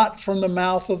not from the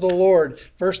mouth of the Lord."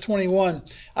 Verse 21,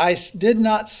 "I did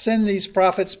not send these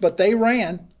prophets, but they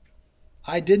ran.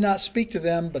 I did not speak to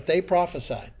them, but they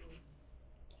prophesied."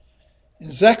 In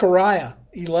Zechariah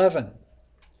 11,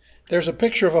 there's a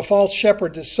picture of a false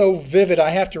shepherd that's so vivid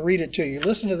I have to read it to you.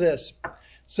 Listen to this.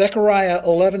 Zechariah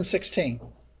 11:16.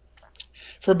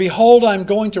 "For behold, I am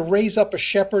going to raise up a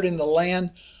shepherd in the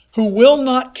land who will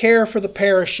not care for the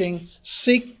perishing,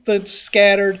 seek the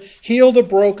scattered, heal the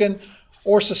broken,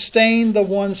 or sustain the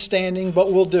one standing,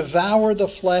 but will devour the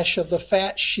flesh of the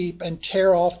fat sheep and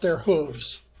tear off their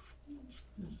hooves."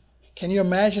 Can you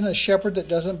imagine a shepherd that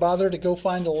doesn't bother to go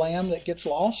find a lamb that gets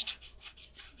lost?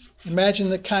 Imagine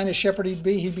the kind of shepherd he'd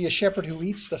be. He'd be a shepherd who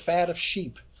eats the fat of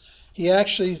sheep. He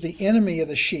actually is the enemy of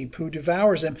the sheep who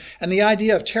devours them. And the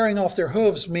idea of tearing off their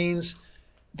hooves means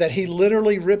that he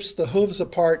literally rips the hooves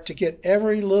apart to get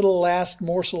every little last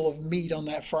morsel of meat on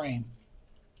that frame.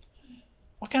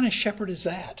 What kind of shepherd is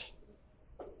that?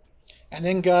 And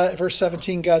then God, verse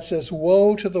 17, God says,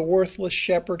 "Woe to the worthless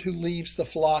shepherd who leaves the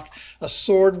flock. A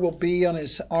sword will be on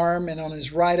his arm and on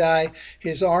his right eye.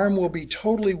 His arm will be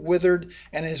totally withered,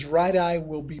 and his right eye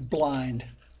will be blind."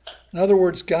 In other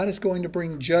words, God is going to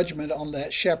bring judgment on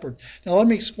that shepherd. Now let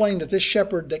me explain that this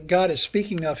shepherd that God is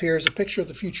speaking of here is a picture of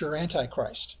the future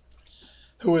Antichrist,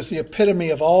 who is the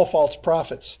epitome of all false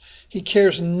prophets. He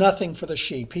cares nothing for the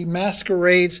sheep. He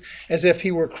masquerades as if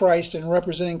he were Christ and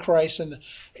representing Christ, and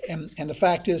the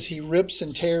fact is he rips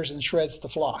and tears and shreds the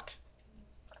flock.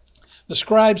 The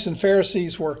scribes and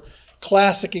Pharisees were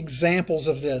classic examples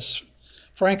of this.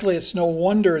 Frankly, it's no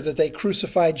wonder that they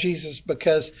crucified Jesus,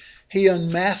 because he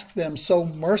unmasked them so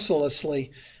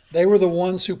mercilessly. They were the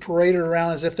ones who paraded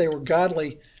around as if they were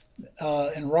godly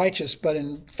and righteous, but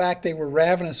in fact they were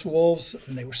ravenous wolves,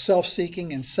 and they were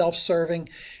self-seeking and self-serving,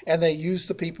 and they used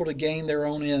the people to gain their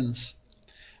own ends.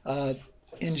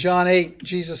 In John 8,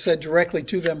 Jesus said directly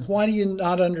to them, "Why do you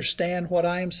not understand what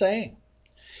I am saying?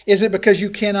 It is because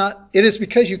you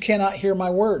cannot hear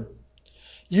my word.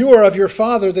 You are of your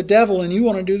father, the devil, and you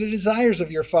want to do the desires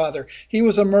of your father. He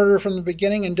was a murderer from the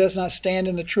beginning and does not stand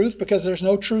in the truth, because there's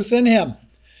no truth in him.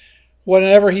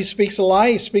 Whenever he speaks a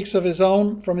lie, he speaks from his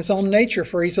own nature,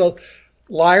 for he's a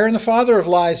liar and the father of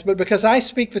lies. But because I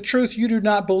speak the truth, you do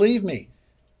not believe me.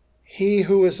 He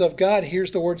who is of God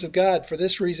hears the words of God. For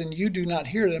this reason you do not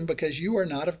hear them, because you are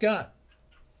not of God."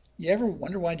 You ever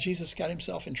wonder why Jesus got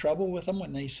himself in trouble with them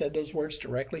when they said those words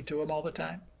directly to him all the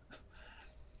time?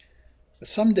 But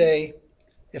someday,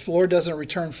 if the Lord doesn't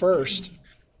return first,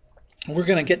 we're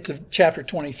going to get to chapter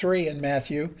 23 in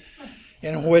Matthew,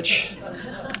 in which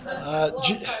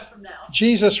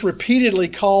Jesus repeatedly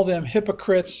called them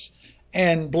hypocrites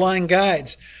and blind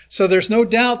guides. So there's no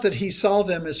doubt that he saw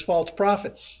them as false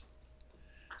prophets.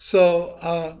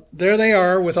 So there they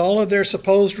are with all of their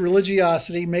supposed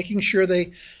religiosity, making sure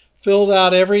they filled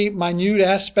out every minute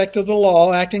aspect of the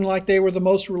law, acting like they were the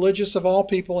most religious of all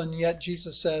people, and yet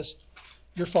Jesus says,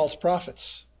 "You're false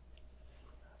prophets."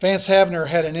 Vance Havner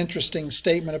had an interesting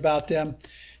statement about them.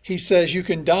 He says, "You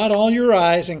can dot all your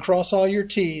I's and cross all your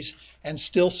T's and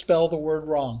still spell the word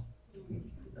wrong."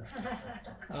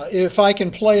 If I can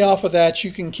play off of that,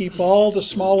 you can keep all the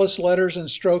smallest letters and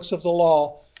strokes of the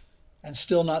law and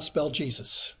still not spell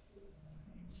Jesus.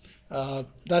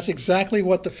 That's exactly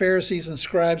what the Pharisees and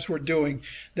scribes were doing.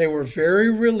 They were very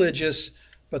religious,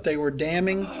 but they were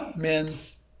damning men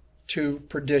to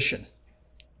perdition.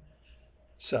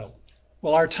 So,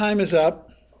 well, our time is up,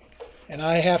 and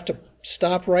I have to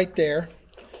stop right there.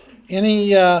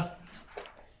 Any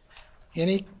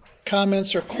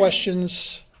comments or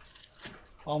questions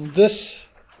on this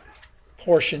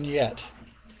portion yet?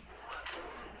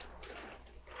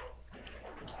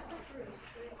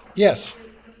 Yes.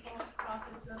 The false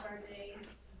prophets of our day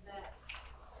that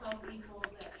tell people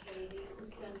that they need to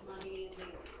send money,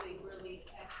 and they really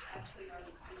actually are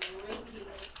linking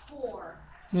poor.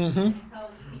 Mm-hmm. And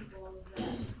tell people that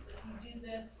if you do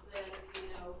this, then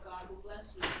God will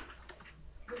bless you.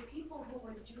 The people who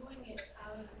were doing it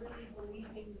out of really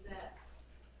believing that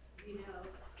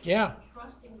Yeah.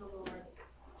 trusting the Lord,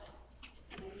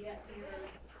 and yet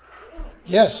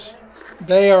Yes,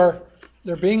 they're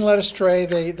being led astray.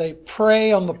 They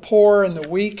prey on the poor and the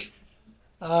weak.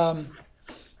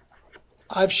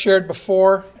 I've shared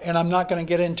before, and I'm not going to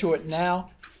get into it now,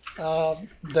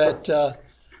 that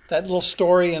little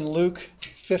story in Luke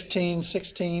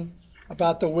 15:16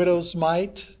 about the widow's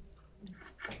mite.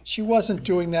 She wasn't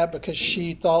doing that because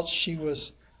she thought she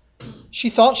was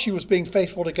being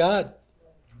faithful to God.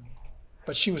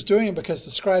 But she was doing it because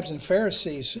the scribes and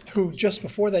Pharisees, who just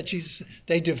before that Jesus,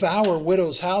 they devour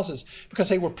widows' houses because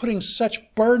they were putting such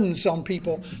burdens on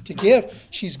people to give.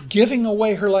 She's giving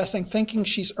away her last thing, thinking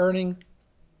she's earning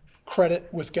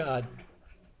credit with God.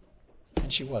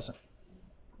 And she wasn't.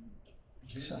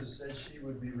 Jesus said she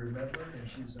would be remembered, and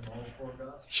she's in all four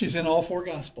Gospels. She's in all four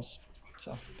Gospels.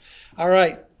 So, all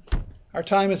right. Our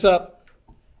time is up.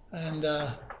 And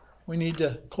we need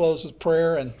to close with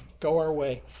prayer and go our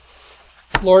way.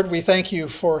 Lord, we thank you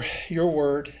for your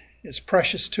word. It's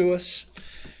precious to us.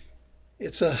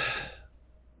 It's an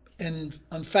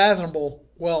unfathomable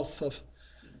wealth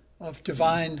of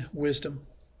divine wisdom.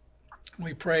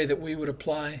 We pray that we would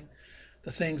apply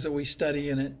the things that we study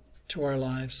in it to our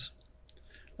lives.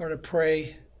 Lord, I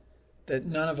pray that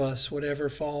none of us would ever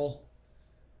fall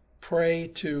prey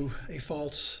to a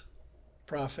false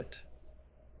prophet.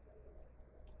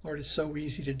 Lord, it's so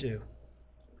easy to do.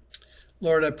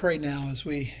 Lord, I pray now as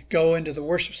we go into the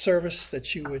worship service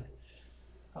that you would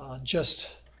just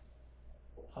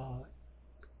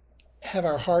have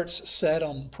our hearts set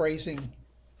on praising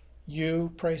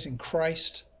you, praising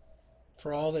Christ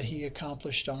for all that he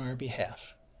accomplished on our behalf,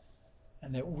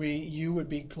 and that you would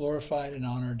be glorified and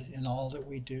honored in all that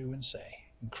we do and say.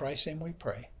 In Christ's name we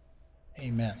pray.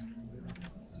 Amen.